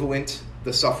equivalent,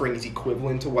 the suffering is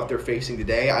equivalent to what they're facing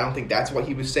today. I don't think that's what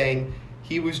he was saying.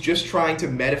 He was just trying to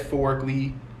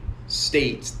metaphorically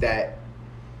state that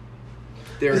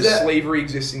there is slavery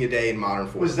existing today in modern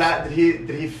form. Was that, did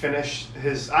he finish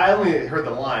his, I only heard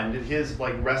the line, did his,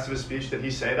 rest of his speech, did he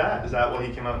say that? Is that what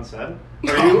he came out and said?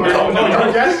 Or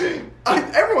you're guessing?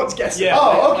 Everyone's guessing. Yeah.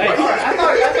 Oh, okay. All right. I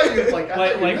thought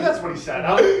you knew that's what he said.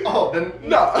 Then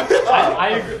no.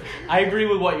 I agree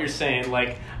with what you're saying.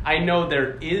 I know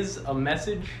there is a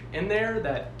message in there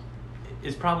that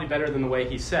is probably better than the way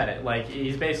he said it.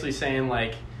 He's basically saying,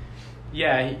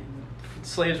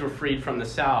 slaves were freed from the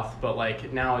South, but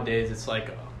nowadays it's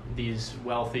these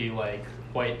wealthy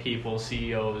white people,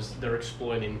 CEOs, they're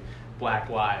exploiting black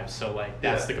lives. So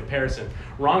that's the comparison.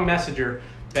 Wrong messenger,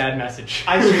 bad message.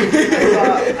 I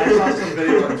saw some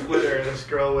video on Twitter. This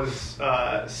girl was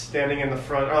standing in the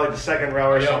front, or the second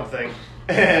row or something,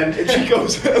 and she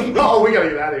goes, "Oh, we gotta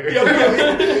get out of here."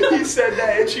 Yeah, he said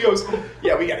that, and she goes,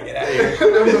 "Yeah, we gotta get out of here."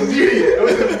 It was immediate.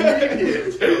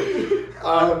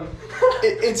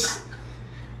 It's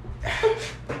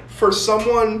for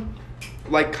someone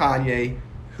like Kanye,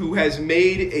 who has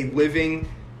made a living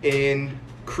and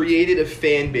created a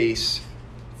fan base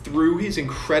through his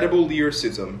incredible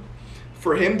lyricism,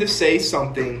 for him to say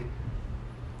something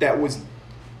that was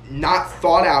not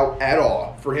thought out at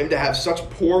all, for him to have such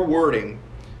poor wording,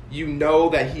 you know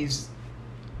that he's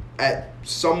at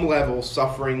some level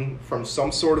suffering from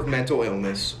some sort of mental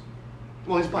illness.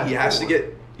 Well, he's bipolar. He has to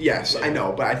get... Yes, I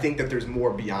know, but I think that there's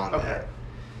more beyond that.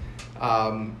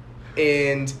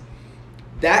 And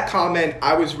that comment,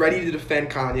 I was ready to defend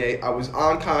Kanye. I was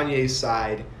on Kanye's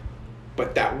side,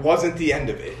 but that wasn't the end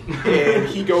of it. And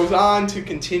he goes on to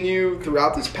continue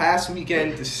throughout this past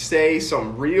weekend to say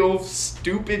some real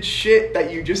stupid shit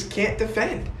that you just can't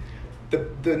defend.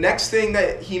 The next thing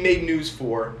that he made news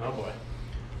for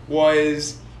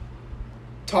was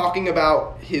talking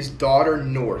about his daughter,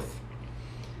 North.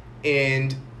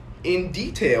 And in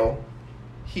detail,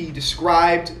 he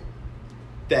described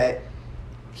that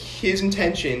his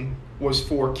intention was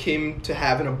for Kim to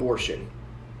have an abortion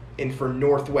and for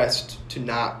Northwest to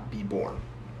not be born.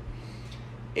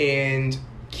 And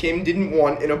Kim didn't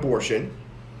want an abortion,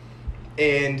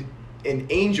 and an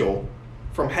angel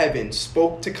from heaven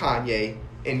spoke to Kanye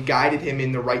and guided him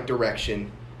in the right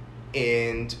direction,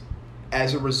 and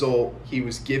as a result, he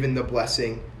was given the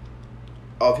blessing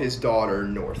of his daughter,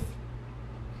 North.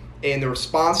 And the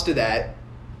response to that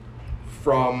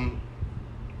from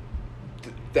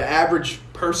the average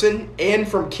person and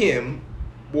from Kim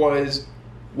was,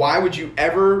 why would you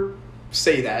ever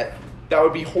say that? That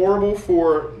would be horrible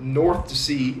for North to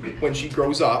see when she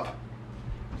grows up.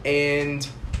 And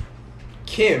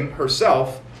Kim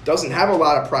herself doesn't have a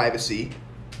lot of privacy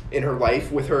in her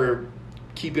life with her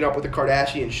keeping up with the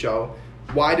Kardashian show.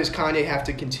 Why does Kanye have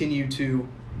to continue to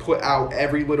put out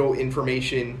every little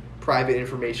information, private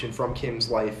information from Kim's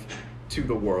life to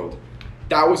the world?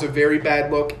 That was a very bad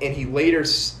look, and he later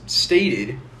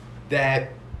stated that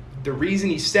the reason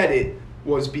he said it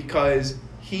was because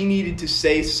he needed to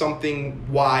say something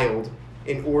wild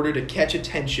in order to catch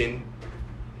attention,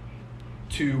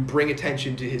 to bring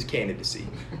attention to his candidacy.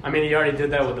 I mean, he already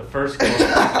did that with the first goal.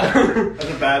 That's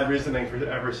a bad reasoning for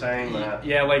ever saying that.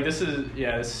 Yeah, this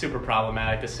is super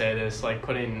problematic to say this,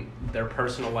 putting their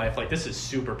personal life, this is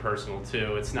super personal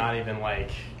too. It's not even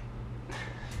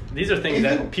these are things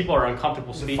that people are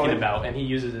uncomfortable speaking about, and he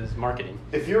uses as marketing.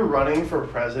 If you're running for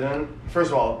president,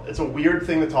 first of all, it's a weird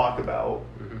thing to talk about.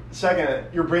 second,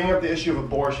 you're bringing up the issue of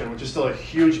abortion, which is still a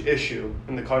huge issue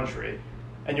in the country,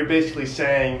 and you're basically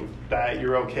saying that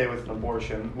you're okay with an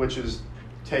abortion, which is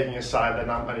taking a side that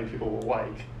not many people will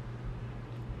like.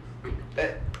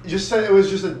 Just said it was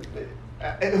just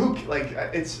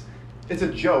it's a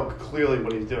joke. Clearly,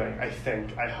 what he's doing.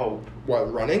 I hope.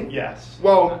 What, running? Yes.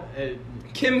 Well,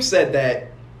 Kim said that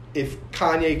if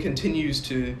Kanye continues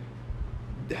to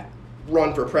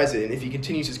run for president, if he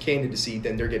continues his candidacy,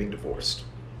 then they're getting divorced.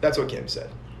 That's what Kim said.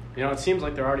 You know, it seems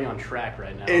like they're already on track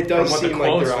right now. It does from what seem the like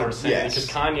quotes they're on. were saying, Yes. because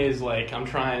Kanye's like, I'm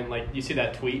trying. Like, you see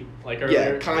that tweet like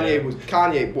earlier? Yeah,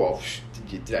 Kanye. Well,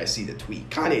 did I see the tweet?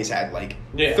 Kanye's had like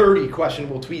Yeah. 30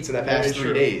 questionable tweets in the past Very 3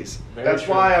 true. days. That's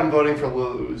why I'm voting for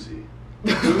Lil Uzi.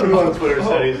 Who on Twitter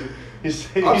said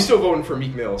I'm still voting for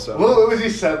Meek Mill. So Lil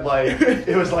Uzi said like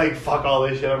it was like fuck all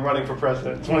this shit. I'm running for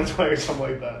president in 2020 or something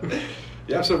like that.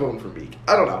 yeah, I'm still voting for Meek.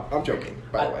 I don't know. I'm joking.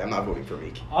 By the way, I'm not voting for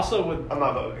Meek. Also, with I'm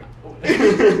not voting.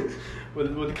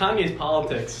 with Kanye's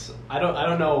politics, I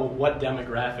don't know what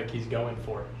demographic he's going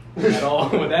for at all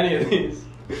with any of these.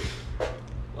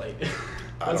 Like,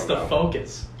 what's the know.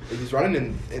 focus? He's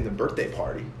running in the birthday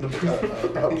party, a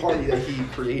party that he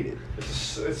created.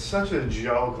 It's such a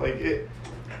joke. Like it.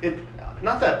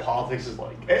 Not that politics is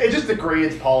like it just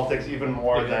degrades politics even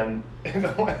more than it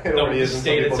already is. The in state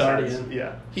some it's people's already heads. in.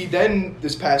 Yeah. He then,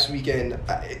 this past weekend,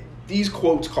 these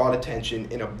quotes caught attention,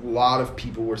 and a lot of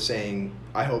people were saying,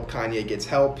 I hope Kanye gets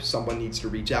help. Someone needs to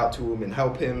reach out to him and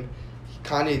help him.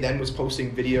 Kanye then was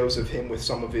posting videos of him with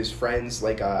some of his friends.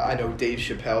 Like, I know Dave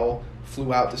Chappelle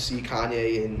flew out to see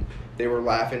Kanye, and they were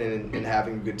laughing and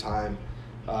having a good time.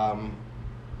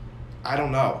 I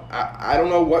don't know. I don't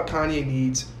know what Kanye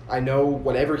needs. I know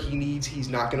whatever he needs, he's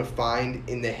not going to find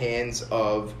in the hands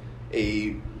of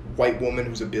a white woman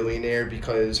who's a billionaire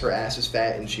because her ass is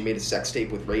fat and she made a sex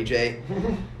tape with Ray J.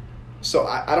 So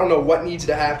I don't know what needs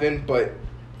to happen, but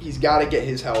he's got to get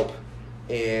his help.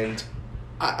 And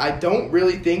I don't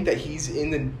really think that he's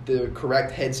in the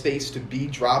correct headspace to be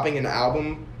dropping an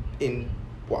album in,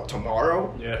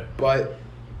 tomorrow? Yeah. But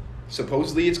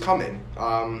supposedly it's coming.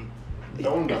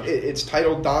 Donda. It's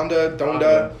titled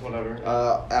Donda, whatever.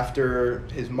 after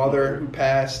his mother who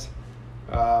passed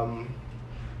far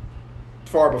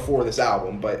before this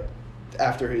album, but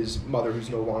after his mother who's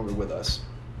no longer with us.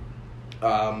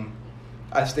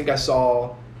 I think I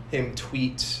saw him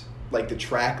tweet like the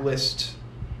track list.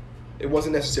 It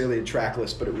wasn't necessarily a track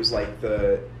list, but it was like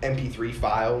the MP3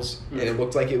 files, and it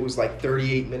looked like it was like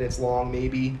 38 minutes long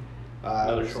maybe.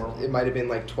 Another short one. It might have been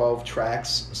like 12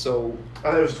 tracks, so I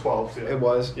think it was 12. Yeah. it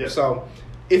was. Yeah. So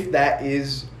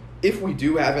if we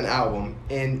do have an album,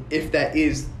 and if that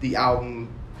is the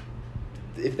album,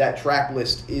 if that track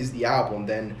list is the album,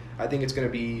 then I think it's going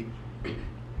to be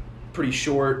pretty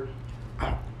short.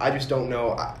 I just don't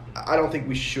know. I don't think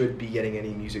we should be getting any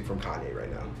music from Kanye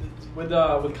right now. With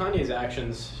Kanye's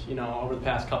actions, over the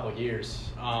past couple of years,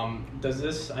 does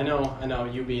this? I know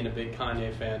you being a big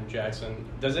Kanye fan, Jackson.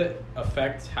 Does it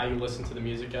affect how you listen to the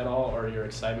music at all, or your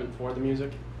excitement for the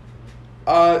music?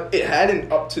 It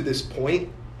hadn't up to this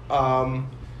point. I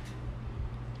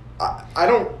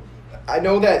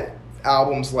know that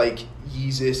albums like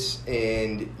Yeezus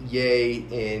and Ye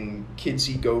and Kids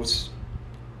See Ghosts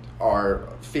are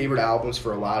favorite albums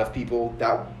for a lot of people.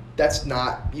 That's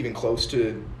not even close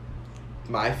to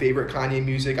my favorite Kanye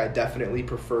music. I definitely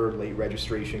prefer Late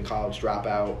Registration, College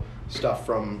Dropout, stuff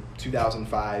from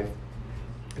 2005,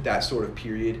 that sort of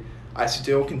period. I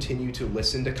still continue to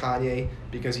listen to Kanye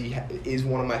because he is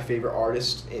one of my favorite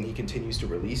artists and he continues to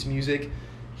release music.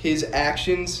 His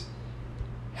actions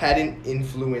hadn't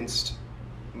influenced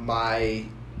my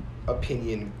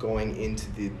opinion going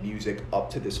into the music up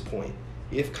to this point.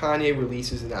 If Kanye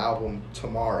releases an album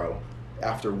tomorrow,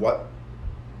 after what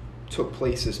took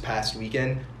place this past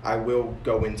weekend, I will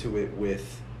go into it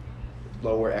with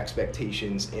lower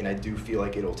expectations, and I do feel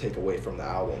like it'll take away from the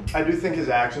album. I do think his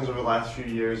actions over the last few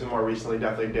years and more recently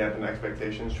definitely dampened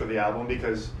expectations for the album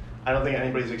because I don't think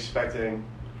anybody's expecting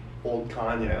old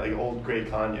Kanye, like old great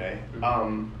Kanye.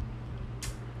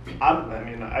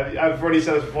 I've already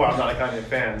said this before. I'm not a Kanye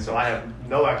fan, so I have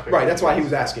no expectations. Right, that's why he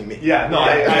was asking me. Yeah, no,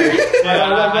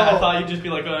 I thought you'd just be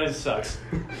like, "Oh, it sucks."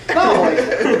 No,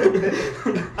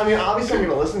 I mean, obviously I'm going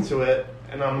to listen to it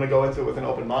and I'm going to go into it with an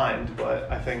open mind,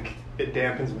 but I think it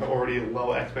dampens my already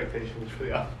low expectations for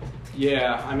the album.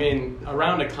 Yeah, I mean,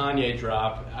 around a Kanye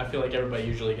drop, I feel like everybody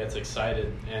usually gets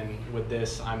excited, and with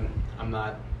this, I'm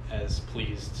not as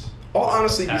pleased. I'll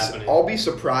honestly happening. I'll be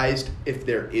surprised if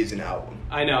there is an album.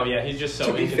 I know, yeah, he's just so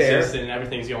To be inconsistent, fair, and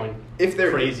everything's going If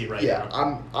there crazy right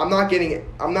now. I'm not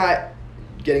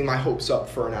getting my hopes up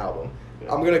for an album.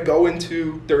 Yeah. I'm going to go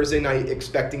into Thursday night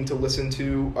expecting to listen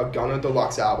to a Gunna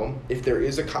Deluxe album. If there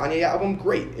is a Kanye album,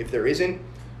 great. If there isn't,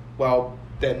 well,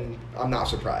 then I'm not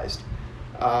surprised.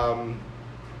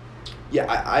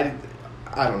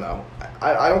 I don't know.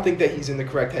 I don't think that he's in the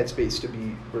correct headspace to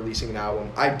be releasing an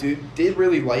album. I did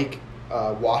really like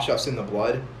Wash Us in the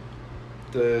Blood,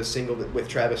 the single with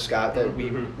Travis Scott that we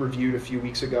reviewed a few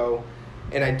weeks ago.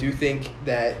 And I do think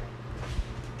that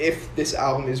if this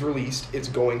album is released, it's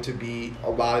going to be a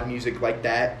lot of music like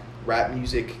that, rap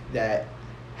music that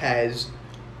has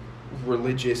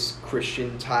religious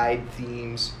Christian tied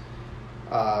themes,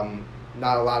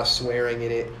 not a lot of swearing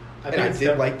in it. I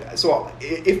did like that. So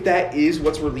if that is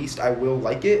what's released, I will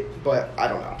like it, but I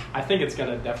don't know. I think it's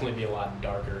going to definitely be a lot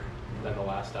darker than the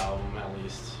last album, at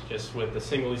least. Just with the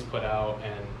single he's put out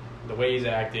and the way he's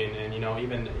acting, and,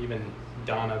 even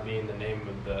Donna being the name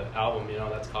of the album,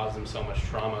 that's caused him so much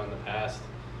trauma in the past.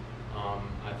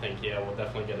 I think, we'll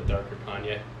definitely get a darker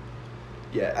Kanye.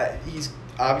 Yeah, he's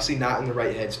obviously not in the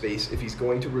right headspace. If he's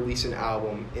going to release an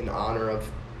album in honor of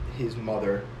his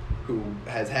mother, who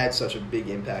has had such a big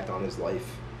impact on his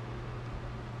life,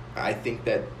 I think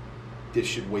that this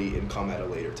should wait and come at a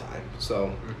later time.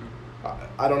 So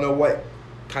I don't know what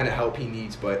kind of help he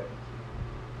needs, but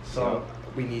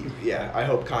we need. Yeah, I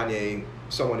hope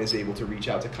someone is able to reach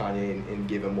out to Kanye and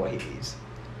give him what he needs.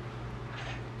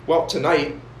 Well,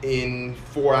 tonight in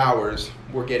 4 hours,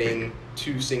 we're getting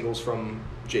 2 singles from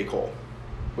J. Cole,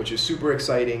 which is super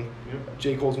exciting. Yep.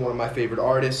 J. Cole's one of my favorite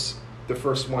artists. The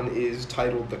first one is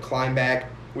titled The Climb Back,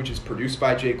 which is produced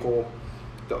by J. Cole.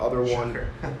 The other one,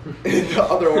 the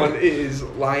other one is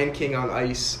Lion King on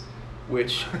Ice,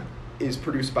 which is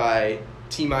produced by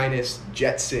T-Minus,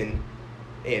 Jetson,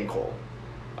 and Cole.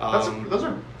 Those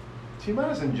are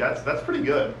T-Minus and Jets. That's pretty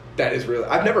good. That is really.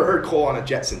 I've never heard Cole on a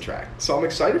Jetson track, so I'm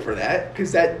excited for that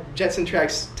because that Jetson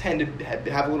tracks tend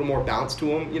to have a little more bounce to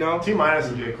them, T-Minus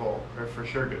and J. Cole are for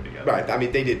sure good together. Right. I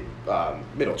mean, they did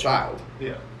Middle Child.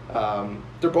 Yeah.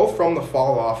 They're both from the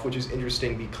Fall Off, which is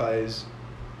interesting because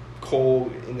Cole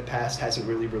in the past hasn't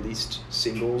really released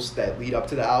singles that lead up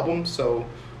to the album. So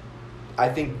I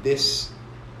think this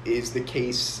is the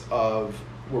case of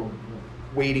we're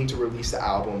waiting to release the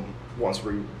album once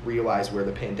we realize where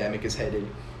the pandemic is headed.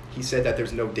 He said that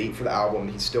there's no date for the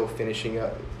album. He's still finishing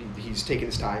up. He's taking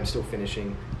his time, still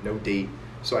finishing, no date.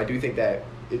 So I do think that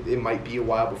it might be a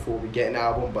while before we get an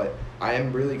album, but I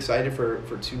am really excited for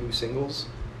 2 new singles.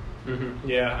 Mm-hmm.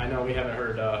 Yeah, I know we haven't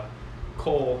heard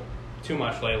Cole too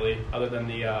much lately, other than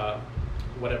the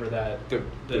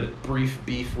brief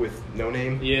beef with No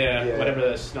Name. Yeah, whatever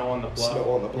the Snow on the Bluff.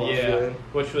 Snow on the Bluff. Yeah,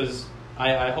 which was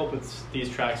I hope these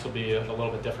tracks will be a little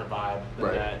bit different vibe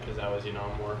than that, because that was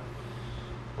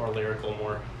more lyrical,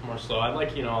 more slow. I'd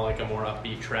like like a more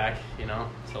upbeat track,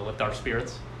 to lift our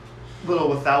spirits. Little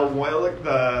Without Warning,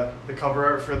 the cover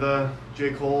art for the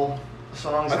J. Cole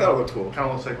songs. I thought it looked cool. Kind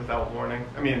of looks like Without Warning.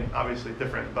 I mean, obviously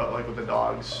different, but like with the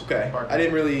dogs. Okay. barking. I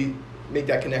didn't really make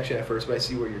that connection at first, but I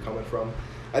see where you're coming from.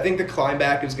 I think the Climb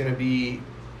Back is going to be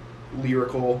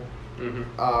lyrical.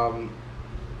 Mm-hmm.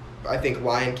 I think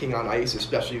Lion King on Ice,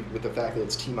 especially with the fact that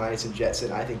it's T-Minus and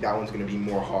Jetson, I think that one's going to be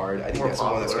more hard. I think More that's the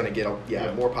one that's popular. going to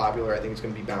get more popular. I think it's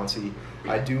going to be bouncy.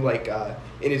 I do like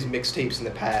in his mixtapes in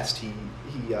the past, he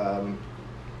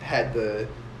had the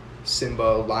Simba,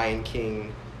 Lion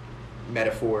King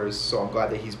metaphors, so I'm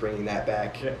glad that he's bringing that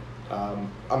back. Yeah.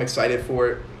 I'm excited for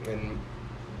it, and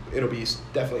it'll be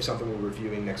definitely something we're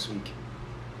reviewing next week.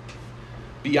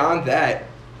 Beyond that,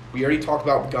 we already talked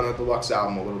about Gunna Deluxe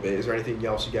album a little bit. Is there anything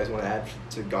else you guys want to add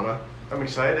to Gunna? I'm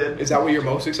excited. Is that what you're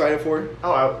most excited for?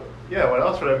 Yeah, what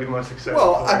else would I be most excited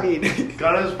Well, for? I mean,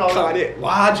 Gunna's probably... Kanye,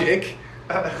 Logic,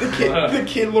 the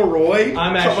Kid Leroy.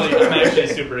 I'm actually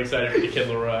super excited for the Kid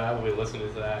Leroy. I will be listening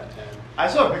to that. And I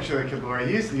saw a picture of the Kid Leroy.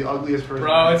 He's the ugliest person.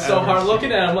 bro, it's so I've ever hard seen.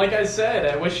 looking at him. Like I said,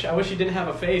 I wish he didn't have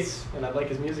a face, and I'd like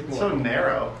his music more. So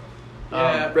narrow.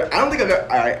 Yeah. I don't think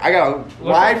I got a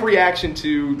live reaction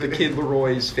to the Kid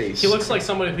Leroy's face. He looks like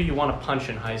somebody who you want to punch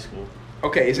in high school.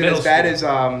 Okay, is it Middle as bad school.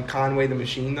 as Conway the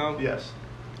Machine, though? Yes.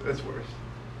 It's worse.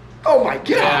 Oh my god!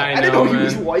 Yeah, I didn't know, know he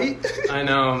was man. white. I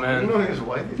know, You man. know he was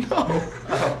white? No.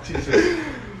 Oh, Jesus.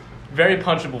 Very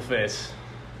punchable face.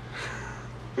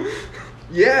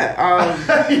 Yeah.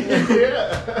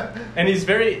 Yeah. And he's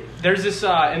there's this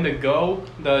in the Go,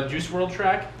 the Juice WRLD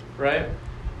track, right?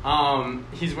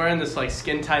 He's wearing this like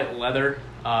skin tight leather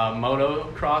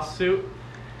motocross suit,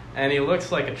 and he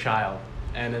looks like a child.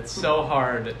 And it's so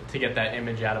hard to get that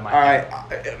image out of my All head.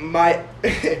 right,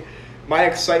 my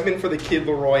excitement for the Kid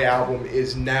Leroy album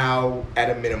is now at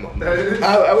a minimum.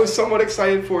 I was somewhat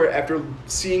excited for it after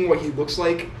seeing what he looks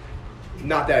like.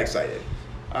 Not that excited.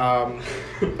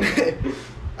 I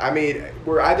mean,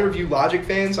 were either of you Logic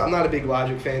fans? I'm not a big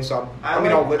Logic fan, so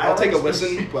I'll take a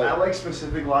listen. But I like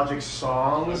specific Logic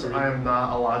songs. Agreed. I am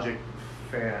not a Logic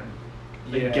fan.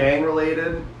 Yeah. Gang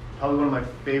related, probably one of my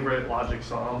favorite Logic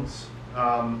songs.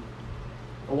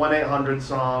 A 1-800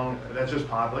 song that's just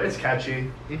popular. It's catchy.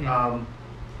 Mhm.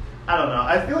 I don't know.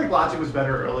 I feel like Logic was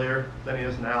better earlier than he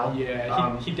is now.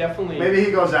 Yeah, he definitely. Maybe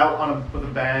he goes out with a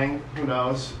bang. Who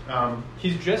knows?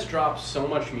 He's just dropped so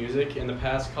much music in the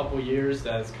past couple years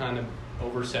that it's kind of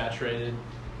oversaturated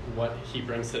what he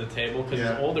brings to the table. Because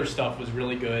Yeah. his older stuff was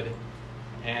really good,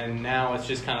 and now it's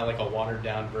just kind of like a watered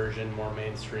down version, more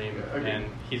mainstream. Yeah, agreed. And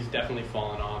he's definitely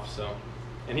fallen off. So,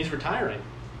 and he's retiring.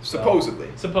 So- Supposedly.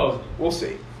 Supposedly. We'll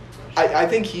see. I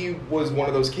think he was one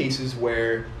of those cases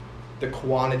where the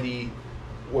quantity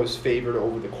was favored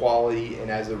over the quality, and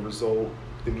as a result,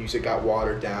 the music got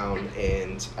watered down,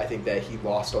 and I think that he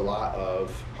lost a lot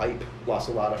of hype, lost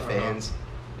a lot of fans.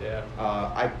 Yeah.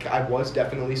 I was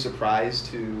definitely surprised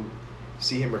to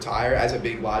see him retire as a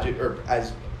big Logic, or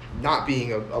as not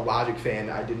being a Logic fan.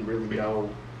 I didn't really know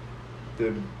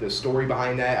the story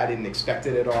behind that. I didn't expect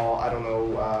it at all. I don't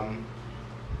know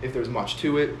if there's much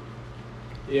to it.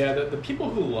 Yeah, the people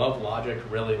who love Logic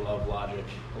really love Logic.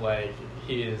 Like,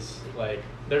 he is, like,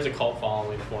 there's a cult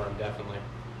following for him, definitely.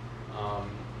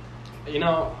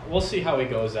 We'll see how he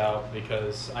goes out,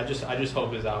 because I just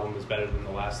hope his album is better than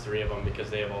the last three of them, because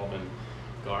they have all been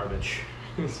garbage.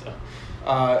 So.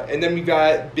 And then we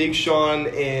got Big Sean,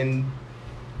 and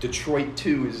Detroit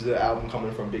 2 is the album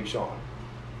coming from Big Sean.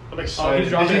 I'm Oh, excited. he's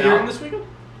dropping Did an you hear- album this weekend?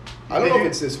 I don't know if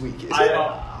it's this week. Is it?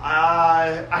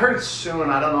 I heard it soon.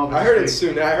 I don't know. If I it's heard it big.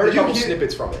 soon. I heard a Did you couple hear-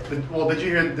 snippets from it.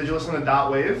 Did you listen to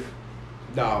Dot Wave?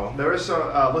 No. There was some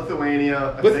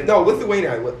Lithuania. I think.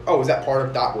 Lithuania. Is that part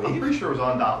of Dot I'm Wave? pretty sure it was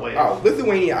on Dot Wave. Oh,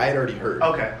 Lithuania I had already heard.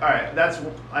 Okay, all right.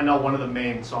 I know one of the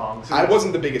main songs. I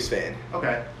wasn't the biggest fan.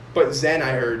 Okay. But Zen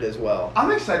I heard as well.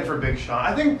 I'm excited for Big Sean.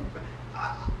 I think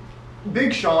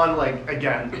Big Sean, like,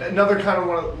 again, another kind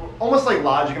of almost like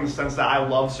Logic in the sense that I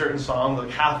love certain songs, like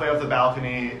Halfway Off the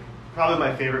Balcony, probably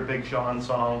my favorite Big Sean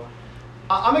song.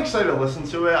 I'm excited to listen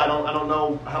to it. I don't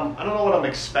know what I'm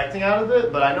expecting out of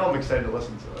it, but I know I'm excited to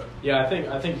listen to it. Yeah,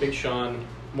 I think Big Sean,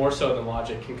 more so than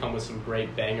Logic, can come with some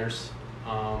great bangers.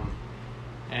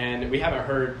 And we haven't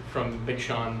heard from Big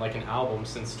Sean like an album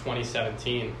since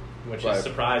 2017, which Right. is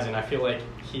surprising. I feel like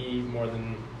he, more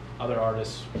than other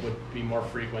artists, would be more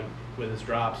frequent with his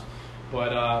drops. But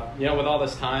with all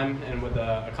this time and with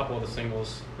a couple of the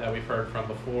singles that we've heard from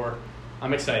before,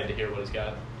 I'm excited to hear what he's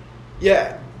got.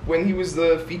 Yeah, when he was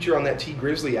the feature on that T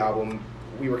Grizzly album,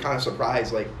 we were kind of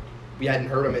surprised. Like, we hadn't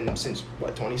heard him since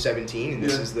 2017, and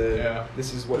this is what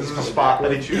This he's is the coming spot back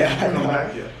that he with. chooses Yeah, to I come know.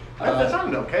 back. That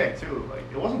sounded okay too. Like,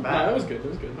 it wasn't bad. No, it was good. It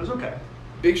was good. It was okay.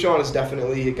 Big Sean is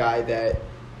definitely a guy that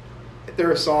there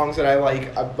are songs that I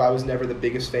like. I was never the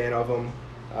biggest fan of him.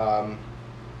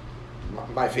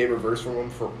 My favorite verse from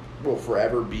him will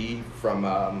forever be from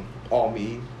All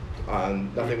Me.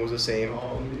 Nothing Was the Same.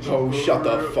 Oh, shut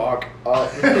the fuck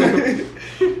up.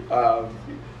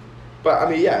 But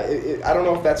I mean, yeah, I don't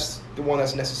know if that's the one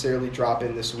that's necessarily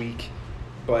dropping this week,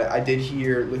 but I did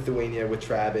hear Lithuania with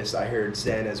Travis. I heard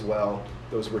Zen as well.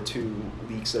 Those were two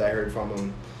leaks that I heard from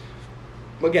him.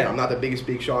 Again, I'm not the biggest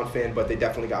Big Sean fan, but they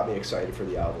definitely got me excited for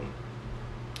the album.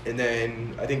 And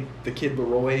then I think the Kid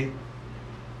Laroi.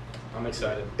 I'm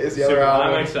excited. Is the other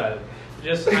album? I'm excited.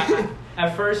 Just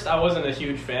at first, I wasn't a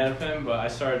huge fan of him, but I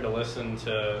started to listen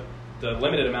to the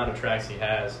limited amount of tracks he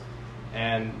has,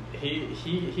 and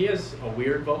he has a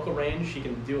weird vocal range. He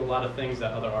can do a lot of things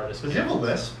that other artists Does can't. he have a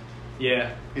lisp?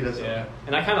 Yeah, He does. yeah,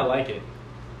 and I kind of like it.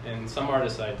 And some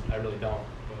artists I really don't.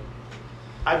 But.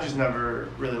 I've just never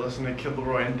really listened to Kid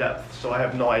Laroi in depth, so I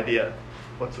have no idea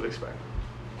what to expect.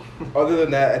 Other than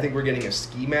that, I think we're getting a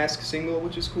Ski Mask single,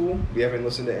 which is cool. We haven't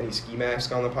listened to any Ski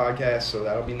Mask on the podcast, so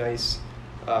that'll be nice.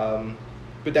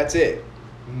 But that's it.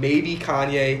 Maybe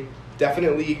Kanye.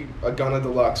 Definitely a Gunna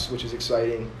Deluxe, which is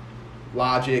exciting.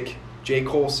 Logic. J.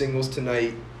 Cole singles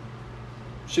tonight.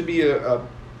 Should be a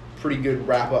pretty good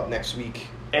wrap-up next week.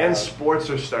 And sports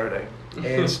are starting.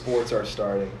 And sports are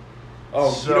starting.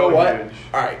 Oh, So you know what? huge.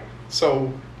 All right.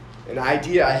 So, an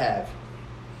idea I have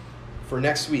for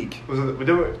next week. We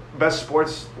do best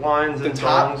sports lines The and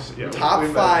top songs. Yeah, top we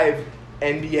met. 5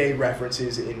 NBA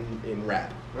references in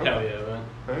rap. Hell yeah, man.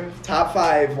 Alright. Top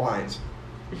 5 lines.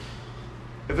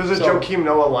 If there's a So- Joakim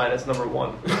Noah line, it's number 1.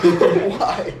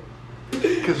 Why?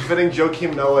 Because fitting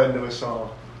Joakim Noah into a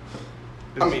song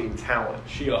is I mean, talent.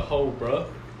 She a hoe, bruh.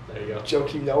 There you go.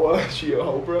 Joakim Noah, she a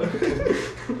Hobra.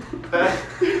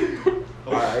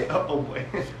 All right. Oh boy.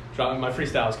 My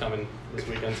freestyle is coming this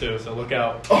weekend too, so look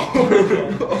out.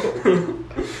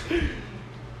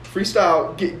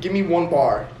 Freestyle, give me one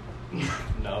bar.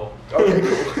 No. Okay,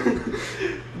 cool.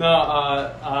 No,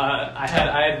 I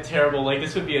had terrible, like,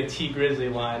 this would be a T Grizzly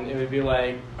line. It would be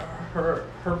like, her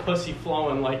pussy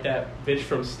flowing like that bitch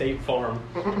from State Farm.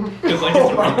 Because, like,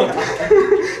 it's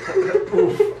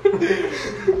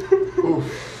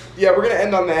Oof. Yeah, we're going to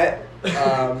end on that.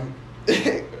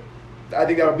 I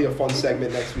think that'll be a fun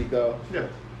segment next week, though. Yeah.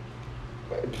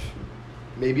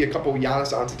 Maybe a couple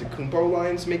Giannis Antetokounmpo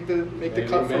lines make the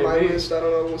cut for my list. I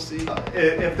don't know. We'll see.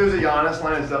 If there's a Giannis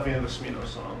line, it's definitely the Smino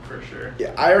song for sure.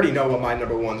 Yeah, I already know what my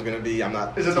number one's going to be. I'm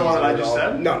not. Is it the one that I just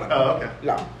said? No. Oh, okay.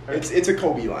 No, it's a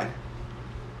Kobe line.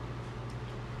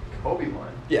 Kobe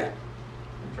line. Yeah.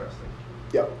 Interesting.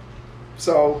 Yep.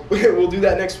 So we'll do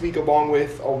that next week along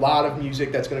with a lot of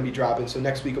music that's going to be dropping. So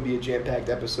next week will be a jam-packed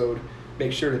episode.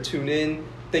 Make sure to tune in.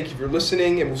 Thank you for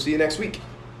listening, and we'll see you next week.